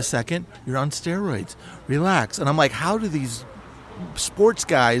 wait a second, you're on steroids. Relax. And I'm like, how do these sports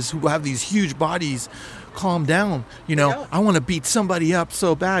guys who have these huge bodies calm down? You know, yeah. I want to beat somebody up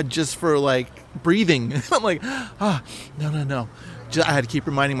so bad just for like breathing. I'm like, no. I had to keep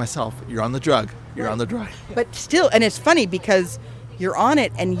reminding myself, you're on the drug. You're on the drug. But still, and it's funny because you're on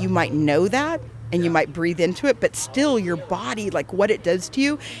it and you might know that and you might breathe into it, but still your body, like what it does to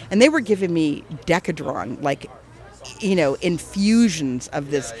you. And they were giving me Decadron, like, you know, infusions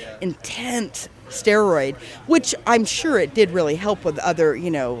of this intense steroid, which I'm sure it did really help with other,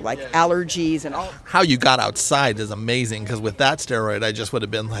 you know, like allergies and all. How you got outside is amazing, because with that steroid, I just would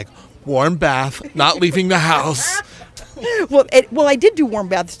have been like, warm bath, not leaving the house. Well, I did do warm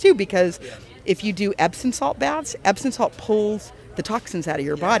baths too, because if you do Epsom salt baths, Epsom salt pulls the toxins out of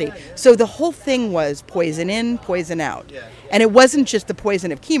your body. So the whole thing was poison in, poison out. And it wasn't just the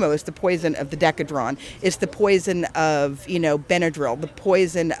poison of chemo, it's the poison of the Decadron. It's the poison of, you know, Benadryl, the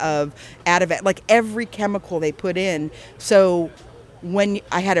poison of Ativan, like every chemical they put in. So when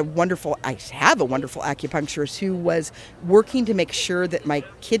I have a wonderful acupuncturist who was working to make sure that my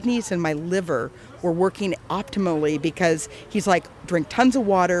kidneys and my liver were working optimally, because he's like, drink tons of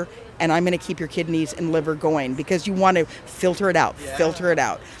water and I'm going to keep your kidneys and liver going, because you want to filter it out.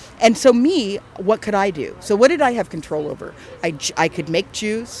 And so what could I do? So what did I have control over? I could make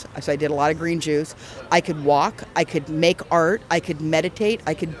juice, so I did a lot of green juice. I could walk, I could make art, I could meditate,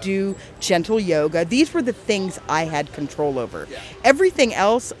 I could do gentle yoga. These were the things I had control over. Everything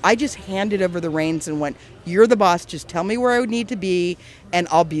else, I just handed over the reins and went, you're the boss, just tell me where I would need to be and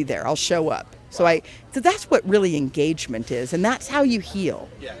I'll be there, I'll show up. So that's what really engagement is, and that's how you heal.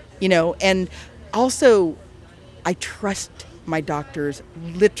 You know, and also I trust my doctors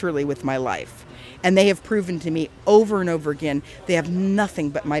literally with my life, and they have proven to me over and over again they have nothing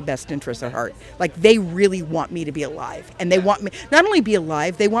but my best interests at heart. Like, they really want me to be alive, and they want me not only be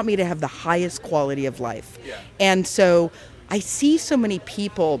alive, they want me to have the highest quality of life. And so I see so many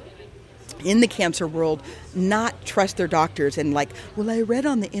people in the cancer world not trust their doctors, and like, well, I read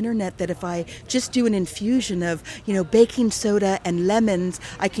on the internet that if I just do an infusion of, you know, baking soda and lemons,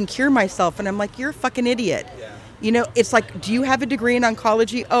 I can cure myself. And I'm like, you're a fucking idiot. You know, it's like, do you have a degree in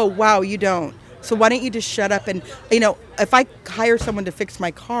oncology? Oh, wow, you don't. So why don't you just shut up? And, you know, if I hire someone to fix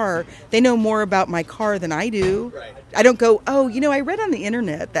my car, they know more about my car than I do. I don't go, oh, you know, I read on the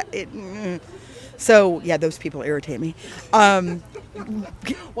internet that it... So, yeah, those people irritate me.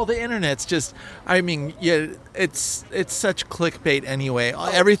 Well, the internet's just, I mean, it's such clickbait anyway.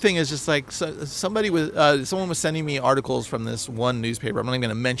 Everything is just like, someone was sending me articles from this one newspaper. I'm not even going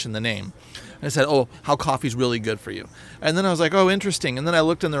to mention the name. And I said, oh, how coffee's really good for you. And then I was like, oh, interesting. And then I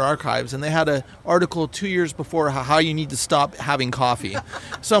looked in their archives, and they had an article 2 years before how you need to stop having coffee.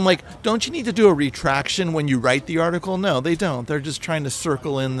 So I'm like, don't you need to do a retraction when you write the article? No, they don't. They're just trying to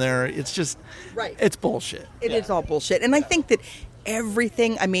circle in there. It's just, it's bullshit. It is all bullshit. And I think that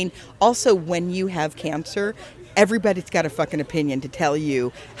everything, I mean, also when you have cancer, everybody's got a fucking opinion to tell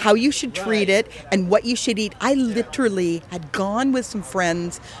you how you should treat it and what you should eat. I literally had gone with some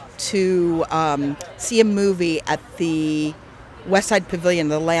friends to see a movie at the West Side Pavilion,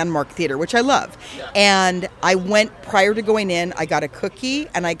 the Landmark Theater, which I love. And I went, prior to going in, I got a cookie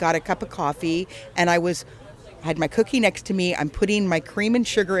and I got a cup of coffee, and I had my cookie next to me. I'm putting my cream and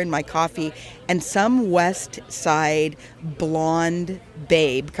sugar in my coffee, and some West Side blonde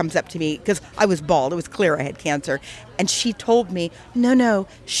babe comes up to me, because I was bald. It was clear I had cancer. And she told me, no,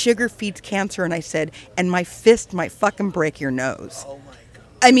 sugar feeds cancer. And I said, and my fist might fucking break your nose. Oh my God.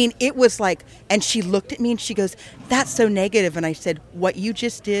 I mean, it was like, and she looked at me and she goes, that's so negative. And I said, what you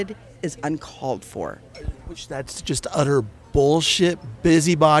just did is uncalled for. Which that's just utter bullshit,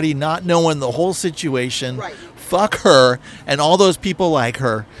 busybody, not knowing the whole situation, fuck her and all those people like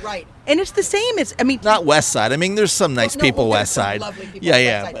her. Right. And it's the same as, I mean... Not West Side. I mean, there's some nice people West Side. Lovely people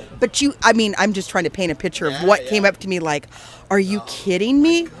Yeah. West Side. But I'm just trying to paint a picture of what came up to me like, are you kidding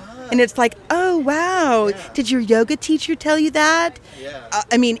me? And it's like, oh, wow. Yeah. Did your yoga teacher tell you that? Yeah.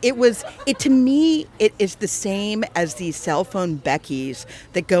 I mean, to me, it is the same as these cell phone Beckys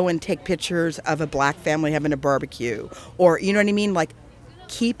that go and take pictures of a black family having a barbecue. Or, you know what I mean? Like,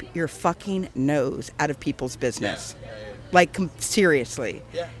 keep your fucking nose out of people's business. Yeah. Like, seriously.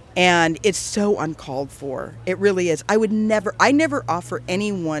 Yeah. And it's so uncalled for. It really is. I never offer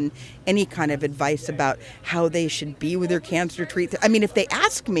anyone any kind of advice about how they should be with their cancer treatment. I mean, if they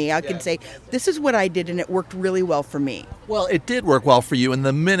ask me, I can say, this is what I did and it worked really well for me. Well, it did work well for you. And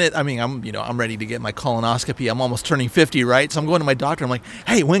the minute, I mean, I'm ready to get my colonoscopy. I'm almost turning 50, right? So I'm going to my doctor. I'm like,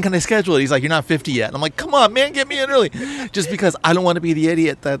 hey, when can I schedule it? He's like, you're not 50 yet. And I'm like, come on, man, get me in early. Just because I don't want to be the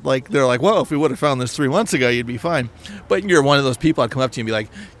idiot that they're like, well, if we would have found this 3 months ago, you'd be fine. But you're one of those people I'd come up to you and be like,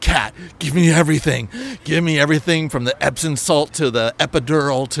 Kat, give me everything. Give me everything from the Epsom salt to the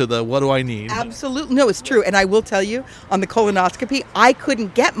epidural to the what do I need? Absolutely. No, it's true. And I will tell you, on the colonoscopy, I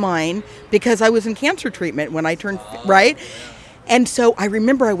couldn't get mine because I was in cancer treatment when I turned, right? And so I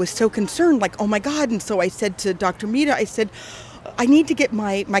remember I was so concerned, like, oh my God. And so I said to Dr. Mita, I said, I need to get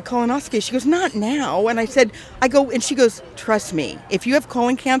my colonoscopy. She goes, not now. And and she goes, trust me, if you have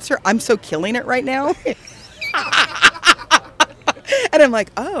colon cancer, I'm so killing it right now. And I'm like,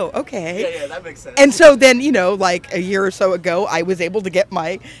 oh, okay. Yeah, that makes sense. And so then, like a year or so ago, I was able to get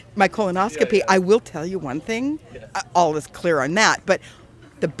my colonoscopy. Yeah. I will tell you one thing. Yeah. All is clear on that. But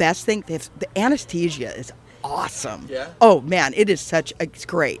the best thing, the anesthesia is awesome. Yeah. Oh, man, it's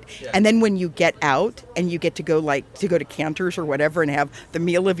great. Yeah. And then when you get out and you get to go to Cantor's or whatever and have the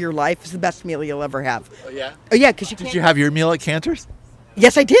meal of your life, it's the best meal you'll ever have. Oh, yeah? Oh, yeah, because Did you have your meal at Cantor's?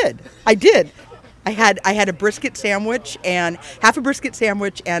 Yes, I did. I had a brisket sandwich and half a brisket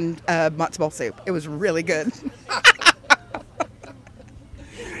sandwich and matzo ball soup. It was really good.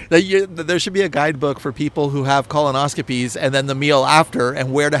 There should be a guidebook for people who have colonoscopies and then the meal after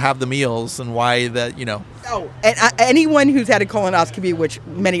and where to have the meals and why that, Oh, and anyone who's had a colonoscopy, which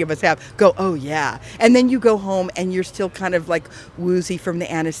many of us have, go, oh, yeah. And then you go home and you're still kind of like woozy from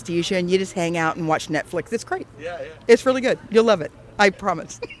the anesthesia and you just hang out and watch Netflix. It's great. Yeah. It's really good. You'll love it. I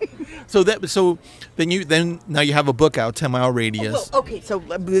promise. So then now you have a book out, 10 Mile Radius. Oh, well, okay, so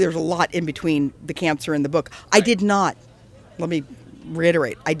there's a lot in between the cancer and the book. Right. I did not. Let me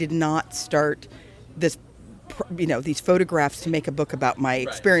reiterate. I did not start this. These photographs to make a book about my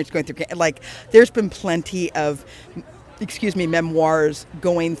experience going through cancer. Like, there's been plenty of, memoirs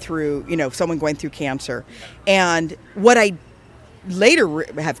going through. Someone going through cancer, and what I later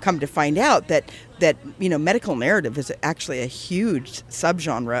have come to find out that medical narrative is actually a huge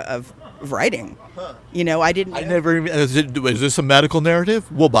subgenre of writing. Huh. I didn't. I never even. Is this a medical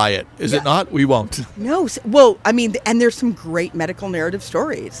narrative? We'll buy it. Is it not? We won't. No. Well, and there's some great medical narrative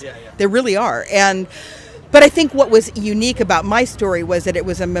stories. Yeah. There really are. But I think what was unique about my story was that it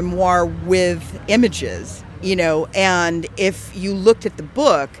was a memoir with images. And if you looked at the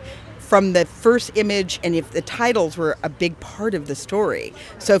book, from the first image, and if the titles were a big part of the story.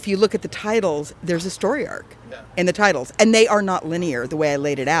 So if you look at the titles, there's a story arc in the titles. And they are not linear the way I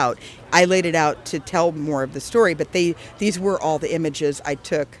laid it out. I laid it out to tell more of the story, but these were all the images I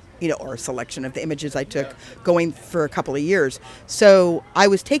took, or a selection of the images I took going for a couple of years. So I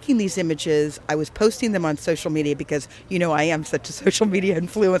was taking these images, I was posting them on social media because, I am such a social media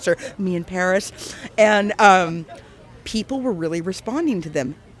influencer, me in Paris. And people were really responding to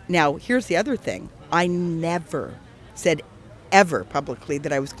them. Now, here's the other thing. I never said ever publicly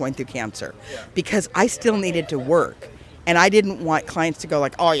that I was going through cancer because I still needed to work. And I didn't want clients to go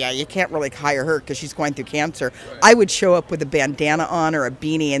like, oh, yeah, you can't really hire her because she's going through cancer. Right. I would show up with a bandana on or a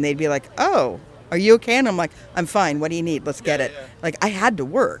beanie and they'd be like, oh, are you okay? And I'm like, I'm fine. What do you need? Let's get it. Yeah. Like, I had to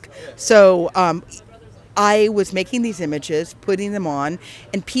work. Yeah. So I was making these images, putting them on,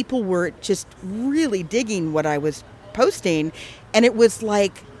 and people were just really digging what I was posting. And it was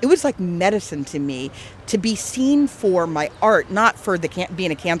like medicine to me to be seen for my art, not for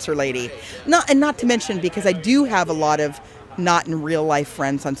being a cancer lady. Not to mention because I do have a lot of not in real life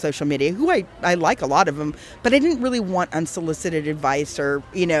friends on social media who I like a lot of them, but I didn't really want unsolicited advice or,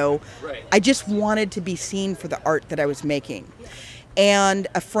 I just wanted to be seen for the art that I was making. And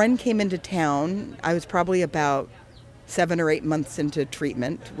a friend came into town. I was probably about 7 or 8 months into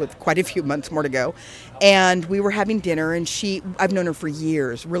treatment, with quite a few months more to go. And we were having dinner, and I've known her for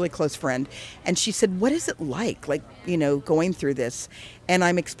years, really close friend. And she said, what is it like, going through this? And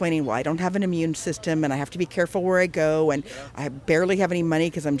I'm explaining, well, I don't have an immune system, and I have to be careful where I go, and I barely have any money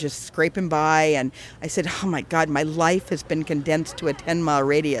because I'm just scraping by. And I said, oh my God, my life has been condensed to a 10-mile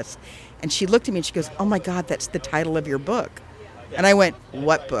radius. And she looked at me and she goes, oh my God, that's the title of your book. And I went,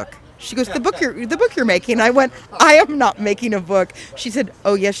 what book? She goes, the book you're making. I went, I am not making a book. She said,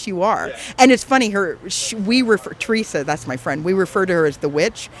 oh yes, you are. And it's funny, Teresa, that's my friend, we refer to her as the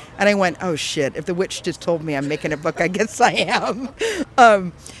witch. And I went, oh shit, if the witch just told me I'm making a book, I guess I am.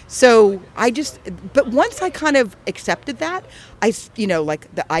 But once I kind of accepted that,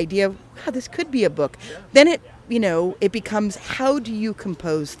 like the idea of, wow, this could be a book, then it becomes, how do you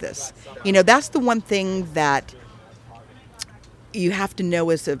compose this? That's the one thing that you have to know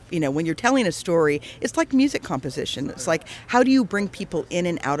when you're telling a story, it's like music composition. It's like, how do you bring people in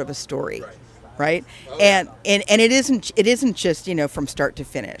and out of a story, right? And it isn't just, from start to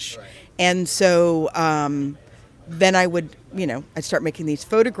finish. Right. And so then I would, I'd start making these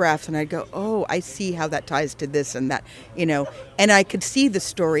photographs and I'd go, oh, I see how that ties to this and that, and I could see the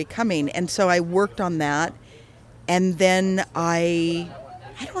story coming. And so I worked on that. And then I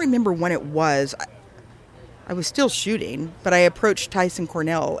don't remember when it was. I was still shooting, but I approached Tyson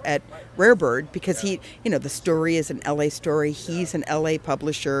Cornell at Rare Bird because he, the story is an LA story. He's an LA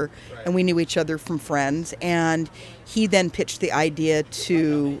publisher, and we knew each other from Friends. And he then pitched the idea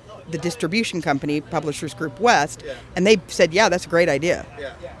to the distribution company, Publishers Group West, and they said, yeah, that's a great idea.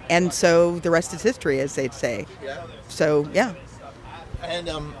 And so the rest is history, as they'd say. So, yeah. And,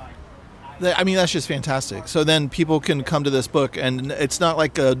 that's just fantastic. So then people can come to this book, and it's not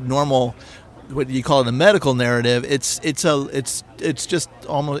like a normal, what you call it, a medical narrative. It's just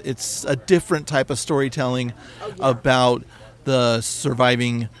almost, it's a different type of storytelling about the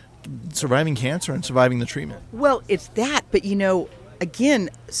surviving cancer and surviving the treatment. Well, it's that, but again,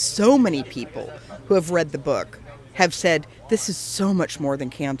 so many people who have read the book have said this is so much more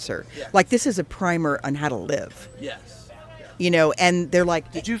than cancer. Like, this is a primer on how to live. Yes. And they're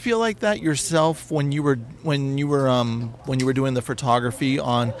like, did you feel like that yourself when you were doing the photography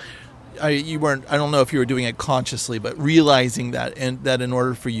on? You weren't. I don't know if you were doing it consciously, but realizing that, and that in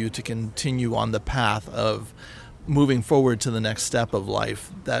order for you to continue on the path of moving forward to the next step of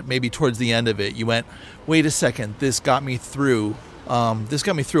life, that maybe towards the end of it, you went, "Wait a second, this got me through. This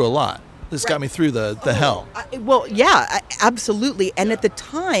got me through a lot. This got me through the hell." Absolutely. And at the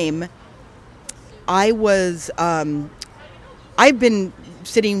time, I was. I've been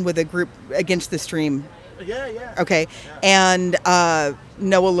sitting with a group against the stream. Okay. And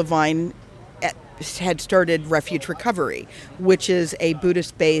Noah Levine had started Refuge Recovery, which is a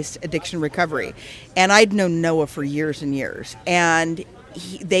Buddhist-based addiction recovery. And I'd known Noah for years and years. And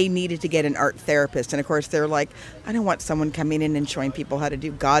they needed to get an art therapist. And, of course, they're like, I don't want someone coming in and showing people how to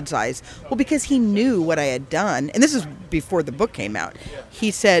do God's eyes. Well, because he knew what I had done. And this is before the book came out.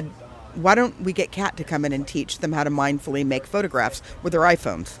 He said, why don't we get Kat to come in and teach them how to mindfully make photographs with their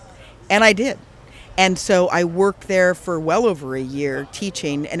iPhones? And I did. And so I worked there for well over a year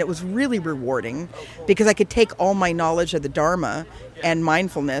teaching, and it was really rewarding because I could take all my knowledge of the Dharma and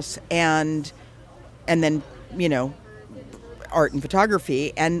mindfulness and then, art and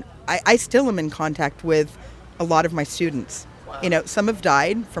photography. And I still am in contact with a lot of my students. Some have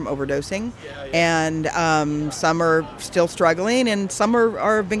died from overdosing, and some are still struggling, and some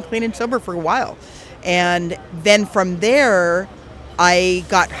have been clean and sober for a while. And then from there, I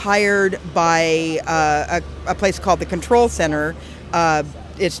got hired by a place called the Control Center.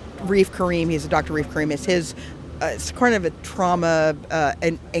 It's Reef Kareem. He's a Dr. Reef Kareem. It's his. It's kind of a trauma,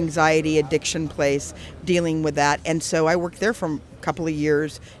 anxiety, addiction place dealing with that. And so I worked there for a couple of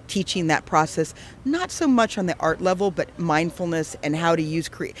years teaching that process, not so much on the art level, but mindfulness and how to use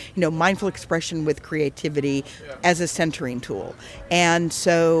mindful expression with creativity as a centering tool. And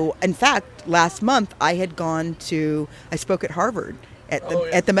so, in fact, last month I spoke at Harvard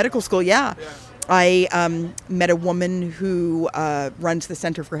at the medical school. I met a woman who runs the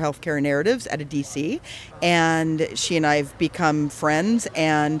Center for Healthcare Narratives out of D.C., and she and I have become friends,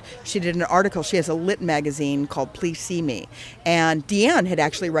 and she did an article. She has a lit magazine called Please See Me, and Deanne had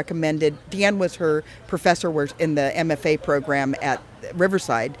actually recommended, Deanne was her professor in the MFA program at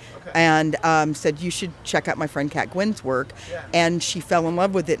Riverside, and said, you should check out my friend Kat Gwynn's work, and she fell in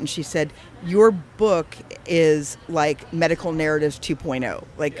love with it, and she said, your book is like medical narratives 2.0.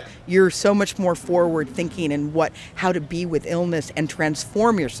 You're so much more forward thinking in how to be with illness and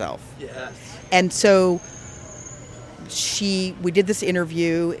transform yourself. And so we did this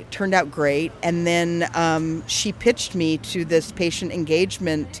interview. It turned out great. And then she pitched me to this patient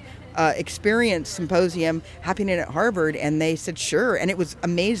engagement experience symposium happening at Harvard. And they said, sure. And it was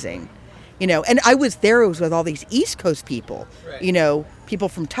amazing. And I was there. It was with all these East Coast people, right. People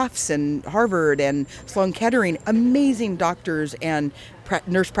from Tufts and Harvard and Sloan Kettering, amazing doctors and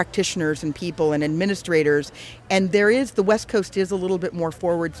nurse practitioners and people and administrators. And the West Coast is a little bit more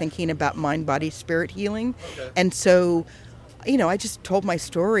forward thinking about mind, body, spirit healing. Okay. And so, I just told my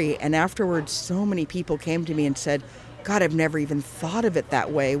story. And afterwards, so many people came to me and said, God, I've never even thought of it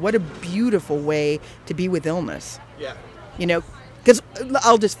that way. What a beautiful way to be with illness. Yeah. Because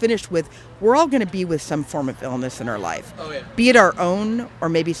I'll just finish with, we're all going to be with some form of illness in our life. Oh, yeah. Be it our own or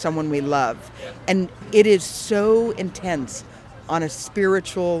maybe someone we love. Yeah. And it is so intense on a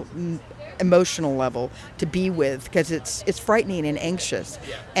spiritual, emotional level to be with, because it's frightening and anxious.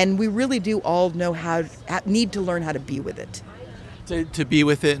 Yeah. And we really do all know need to learn how to be with it. To be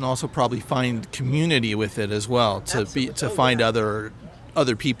with it, and also probably find community with it as well. To find other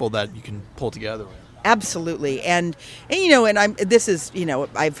people that you can pull together with. Absolutely. And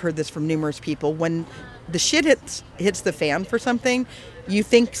I've heard this from numerous people. When the shit hits the fan for something, you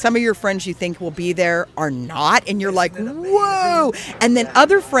think some of your friends you think will be there are not, and you're like, whoa. And then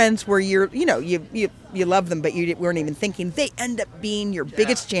other friends where you love them, but you weren't even thinking, they end up being your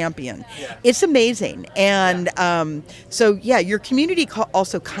biggest champion. Yeah. It's amazing. And your community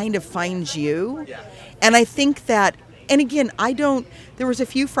also kind of finds you. Yeah. And I think that, and again, there was a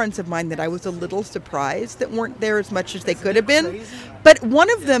few friends of mine that I was a little surprised that weren't there as much as they could have been. Crazy? But one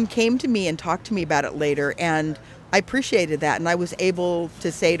of them came to me and talked to me about it later, and I appreciated that. And I was able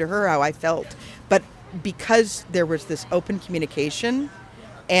to say to her how I felt. But because there was this open communication,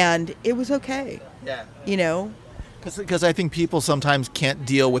 and it was okay. Yeah. Because I think people sometimes can't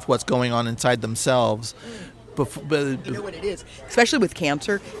deal with what's going on inside themselves. You know what it is? Especially with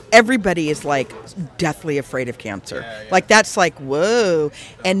cancer, everybody is like deathly afraid of cancer. Yeah, yeah. Like that's like, whoa.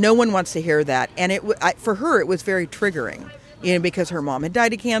 And no one wants to hear that. And for her, it was very triggering, because her mom had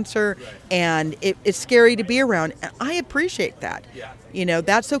died of cancer, right. And it's scary to be around. And I appreciate that. Yeah.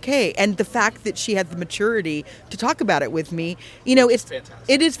 That's okay. And the fact that she had the maturity to talk about it with me,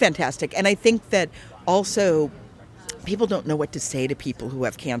 it is fantastic. And I think that also people don't know what to say to people who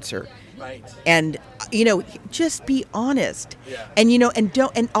have cancer. Right. And just be honest. Yeah. And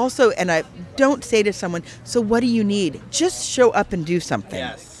I don't say to someone, so what do you need? Just show up and do something.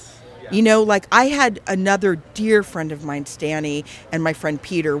 Yes. Yeah. Like I had another dear friend of mine, Stanny, and my friend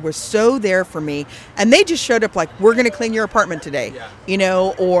Peter was so there for me, and they just showed up like, we're going to clean your apartment today.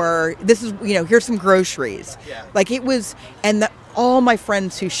 Yeah. Or this is, here's some groceries. Yeah. Like it was, and all my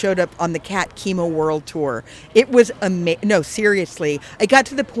friends who showed up on the Cat Chemo World Tour. It was amazing. No, seriously. I got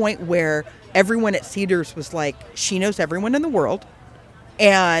to the point where everyone at Cedars was like, she knows everyone in the world,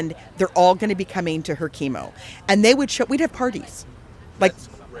 and they're all going to be coming to her chemo. And they would we'd have parties. Like,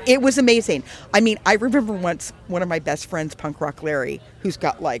 it was amazing. I mean, I remember once one of my best friends, Punk Rock Larry, who's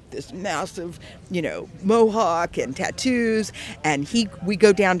got like this massive, mohawk and tattoos, and we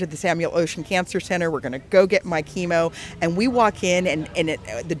go down to the Samuel Ocean Cancer Center. We're going to go get my chemo, and we walk in, and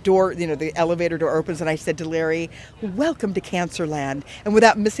the door, the elevator door opens, and I said to Larry, "Welcome to Cancerland." And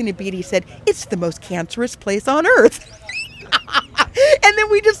without missing a beat, he said, "It's the most cancerous place on earth." And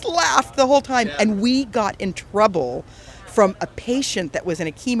then we just laughed the whole time, and we got in trouble from a patient that was in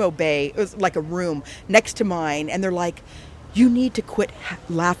a chemo bay. It was like a room next to mine, and they're like, you need to quit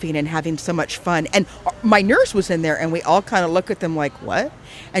laughing and having so much fun. And my nurse was in there, and we all kind of look at them like, what?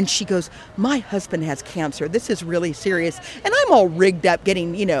 And she goes, my husband has cancer. This is really serious. And I'm all rigged up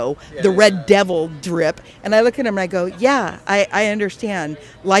getting, the Red Devil drip. And I look at him and I go, yeah, I understand.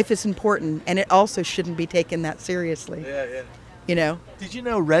 Life is important, and it also shouldn't be taken that seriously. Yeah. Did you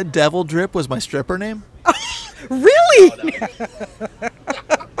know Red Devil drip was my stripper name? Really?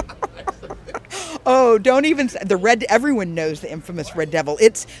 Oh, don't even everyone knows the infamous Red Devil.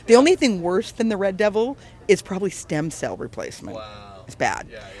 It's the only thing worse than the Red Devil is probably stem cell replacement. Wow. It's bad.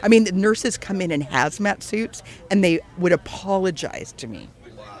 Yeah. I mean, the nurses come in hazmat suits, and they would apologize to me.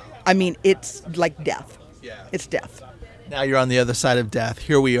 Wow. I mean, it's like death. Yeah. It's death. Now you're on the other side of death.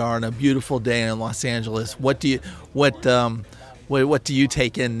 Here we are on a beautiful day in Los Angeles. What do you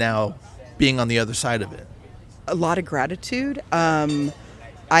take in now, being on the other side of it? A lot of gratitude.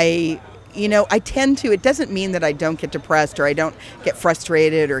 I tend to, it doesn't mean that I don't get depressed or I don't get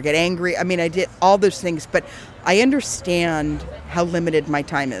frustrated or get angry. I mean, I did all those things, but I understand how limited my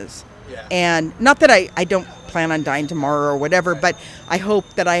time is. Yeah. And not that I don't plan on dying tomorrow or whatever, but I hope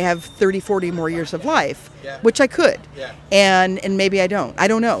that I have 30, 40 more years of life, which I could. Yeah. And maybe I don't. I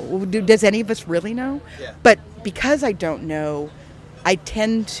don't know. Does any of us really know? Yeah. But because I don't know, I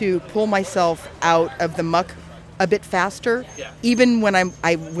tend to pull myself out of the muck a bit faster. Yeah. Even when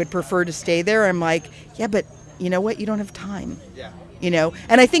I would prefer to stay there, I'm like, yeah, but you know what? You don't have time. Yeah.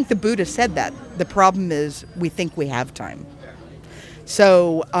 And I think the Buddha said that. The problem is we think we have time.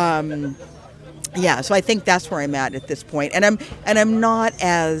 So, so I think that's where I'm at this point. And I'm not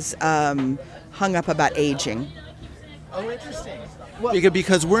as hung up about aging. Oh, interesting.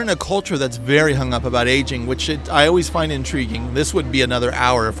 Because we're in a culture that's very hung up about aging, which I always find intriguing. This would be another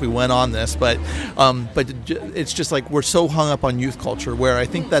hour if we went on this, but it's just like we're so hung up on youth culture, where I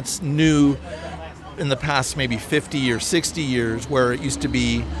think that's new in the past maybe 50 or 60 years, where it used to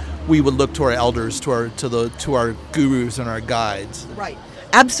be we would look to our elders, to our gurus and our guides. Right.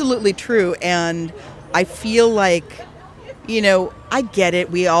 Absolutely true. And I feel like, I get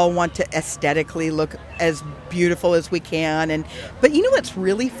it. We all want to aesthetically look as beautiful as we can. But you know what's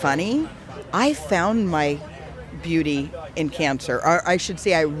really funny? I found my beauty in cancer. Or I should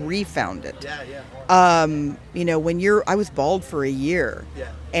say I refound it. I was bald for a year.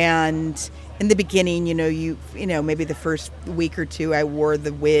 And in the beginning, maybe the first week or two, I wore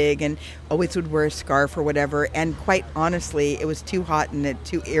the wig and always would wear a scarf or whatever. And quite honestly, it was too hot and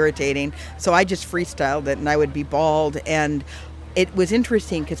too irritating. So I just freestyled it and I would be bald. And it was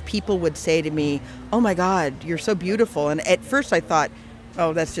interesting because people would say to me, "Oh my God, you're so beautiful." And at first I thought,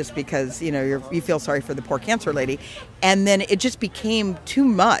 oh, that's just because, you feel sorry for the poor cancer lady. And then it just became too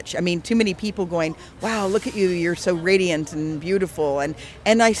much. I mean, too many people going, wow, look at you. You're so radiant and beautiful. And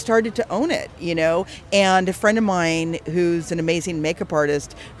I started to own it, And a friend of mine who's an amazing makeup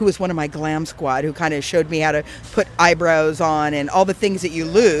artist, who was one of my glam squad, who kind of showed me how to put eyebrows on and all the things that you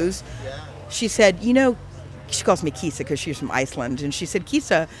lose. She said, she calls me Kisa because she's from Iceland. And she said,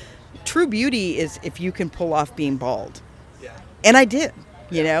 Kisa, true beauty is if you can pull off being bald. And I did,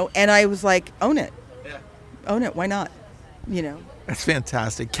 and I was like, own it. Yeah. Own it. Why not? That's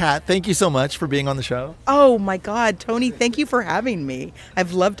fantastic. Kat, thank you so much for being on the show. Oh, my God. Tony, thank you for having me.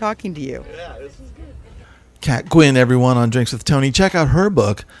 I've loved talking to you. Yeah, this is good. Kat Gwynn, everyone, on Drinks with Tony. Check out her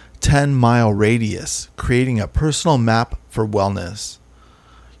book, 10 Mile Radius, Creating a Personal Map for Wellness.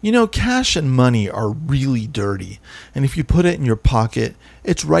 Cash and money are really dirty. And if you put it in your pocket,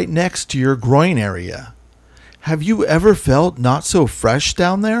 it's right next to your groin area. Have you ever felt not so fresh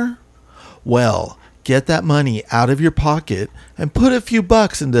down there? Well, get that money out of your pocket and put a few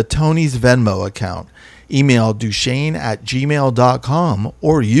bucks into Tony's Venmo account. Email duchesne@gmail.com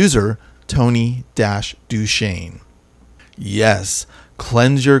or user Tony-Duchesne. Yes,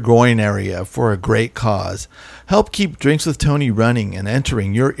 cleanse your groin area for a great cause. Help keep Drinks with Tony running and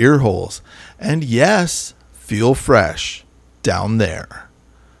entering your ear holes. And yes, feel fresh down there.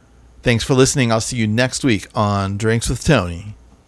 Thanks for listening. I'll see you next week on Drinks with Tony.